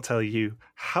cannot tell you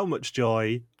how much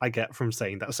joy I get from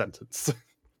saying that sentence.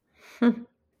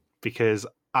 Because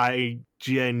I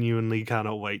genuinely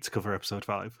cannot wait to cover episode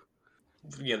 5.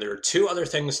 Yeah, there are two other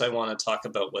things I want to talk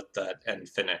about with that end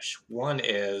finish. One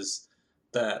is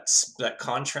that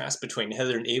contrast between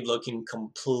Heather and Eve looking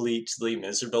completely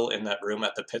miserable in that room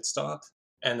at the pit stop,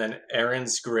 and then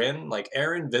Aaron's grin. Like,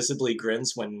 Aaron visibly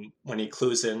grins when he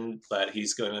clues in that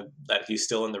he's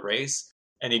still in the race,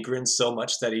 and he grins so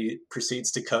much that he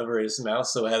proceeds to cover his mouth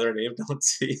so Heather and Eve don't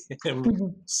see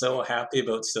him so happy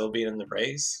about still being in the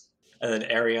race. And then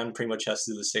Ariane pretty much has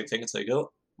to do the same thing. It's like,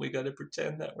 we got to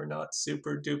pretend that we're not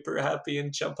super duper happy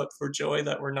and jump up for joy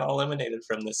that we're not eliminated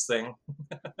from this thing.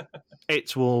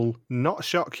 It will not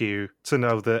shock you to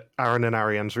know that Aaron and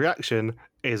Ariane's reaction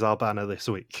is our banner this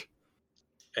week.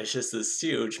 It's just this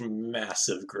huge,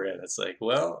 massive grin. It's like,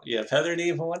 well, you have Heather and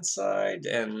Eve on one side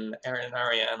and Aaron and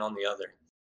Ariane on the other.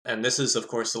 And this is, of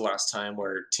course, the last time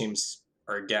where teams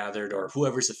are gathered, or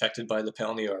whoever's affected by the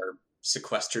penalty are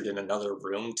sequestered in another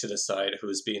room to decide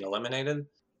who's being eliminated.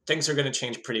 Things are going to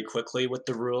change pretty quickly with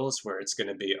the rules, where it's going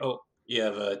to be, you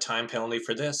have a time penalty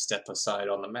for this, step aside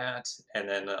on the mat, and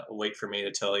then wait for me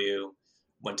to tell you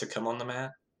when to come on the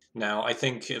mat. Now, I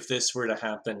think if this were to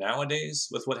happen nowadays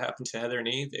with what happened to Heather and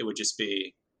Eve, it would just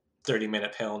be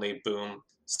 30-minute penalty, boom,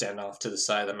 stand off to the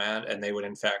side of the mat, and they would,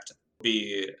 in fact,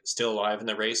 be still alive in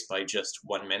the race by just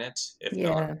 1 minute, if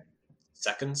not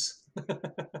seconds.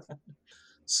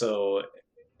 So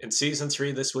in season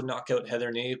 3, this would knock out Heather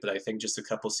and Eve, but I think just a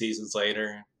couple seasons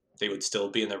later, they would still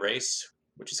be in the race,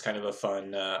 which is kind of a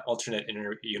fun alternate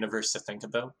universe to think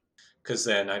about. Because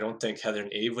then I don't think Heather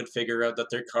and Eve would figure out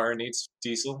that their car needs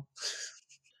diesel.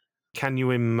 Can you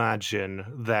imagine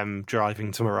them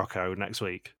driving to Morocco next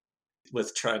week?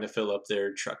 With trying to fill up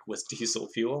their truck with diesel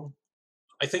fuel?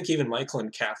 I think even Michael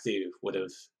and Kathy would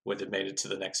have made it to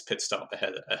the next pit stop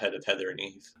ahead of Heather and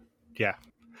Eve. Yeah.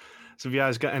 So have you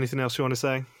guys got anything else you want to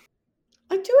say?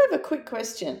 I do have a quick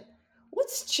question.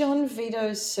 What's John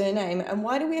Vito's surname, and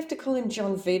why do we have to call him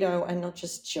John Vito and not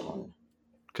just John?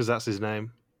 Because that's his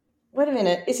name. Wait a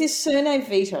minute. Is his surname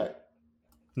Vito?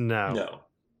 No.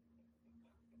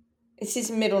 It's his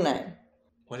middle name.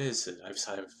 What is it? I've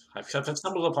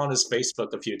stumbled upon his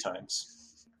Facebook a few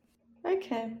times.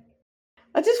 Okay.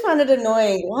 I just find it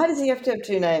annoying. Why does he have to have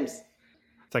 2 names?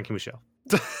 Thank you, Michelle.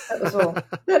 That was all.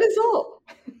 That is all.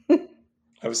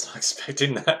 I was not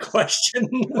expecting that question.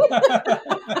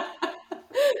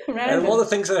 And of all the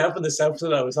things that happened this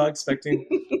episode, I was not expecting.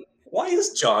 Why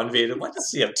is John Vito? Why does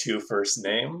he have 2 first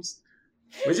names?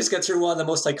 We just get through one of the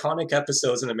most iconic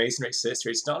episodes in Amazing Race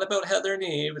history. It's not about Heather and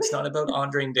Eve. It's not about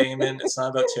Andre and Damon. It's not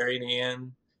about Terry and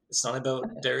Ian. It's not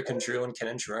about Derek and Drew and Ken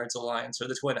and Gerard's alliance, or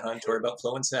the Twin Hunt, or about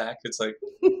Flo and Zach. It's like,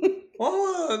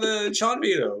 the John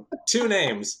Vito. 2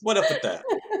 names. What up with that?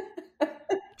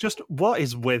 Just what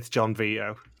is with John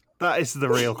Vito? That is the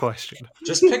real question.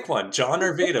 Just pick one, John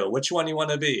or Vito. Which one you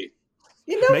want to be?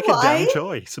 You know Make why? a damn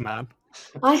choice, man.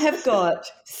 I have got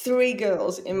 3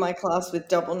 girls in my class with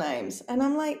double names, and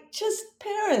I'm like,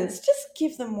 parents, just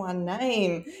give them one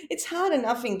name. It's hard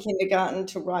enough in kindergarten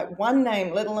to write one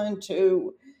name, let alone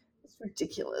 2. It's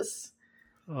ridiculous.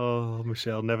 Oh,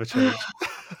 Michelle, never change.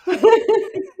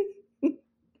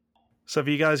 So have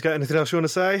you guys got anything else you want to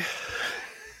say?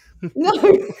 No,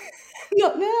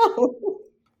 not now.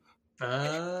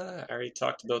 I already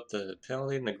talked about the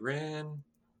penalty and the grin.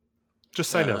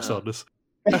 Just say no, Saunders.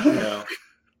 No.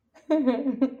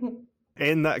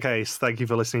 In that case, thank you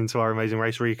for listening to our Amazing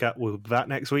Race recap. We'll be back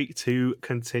next week to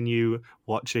continue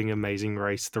watching Amazing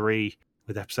Race 3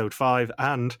 with episode 5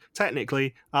 and,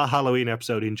 technically, our Halloween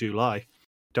episode in July.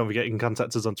 Don't forget you can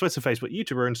contact us on Twitter, Facebook,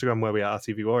 YouTube, or Instagram where we are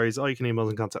RTV Warriors, or you can email us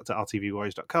and contact at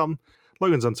rtvwarriors.com.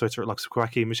 Logan's on Twitter at Locks of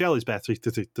Quacky. Michelle is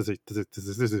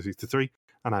Bear333,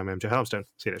 and I'm MJ Harmstone.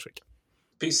 See you next week.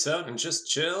 Peace out and just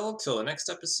chill till the next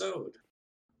episode.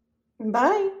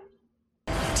 Bye.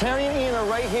 Terry and Ian are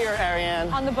right here, Ariane.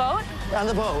 On the boat? On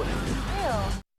the boat. Ew.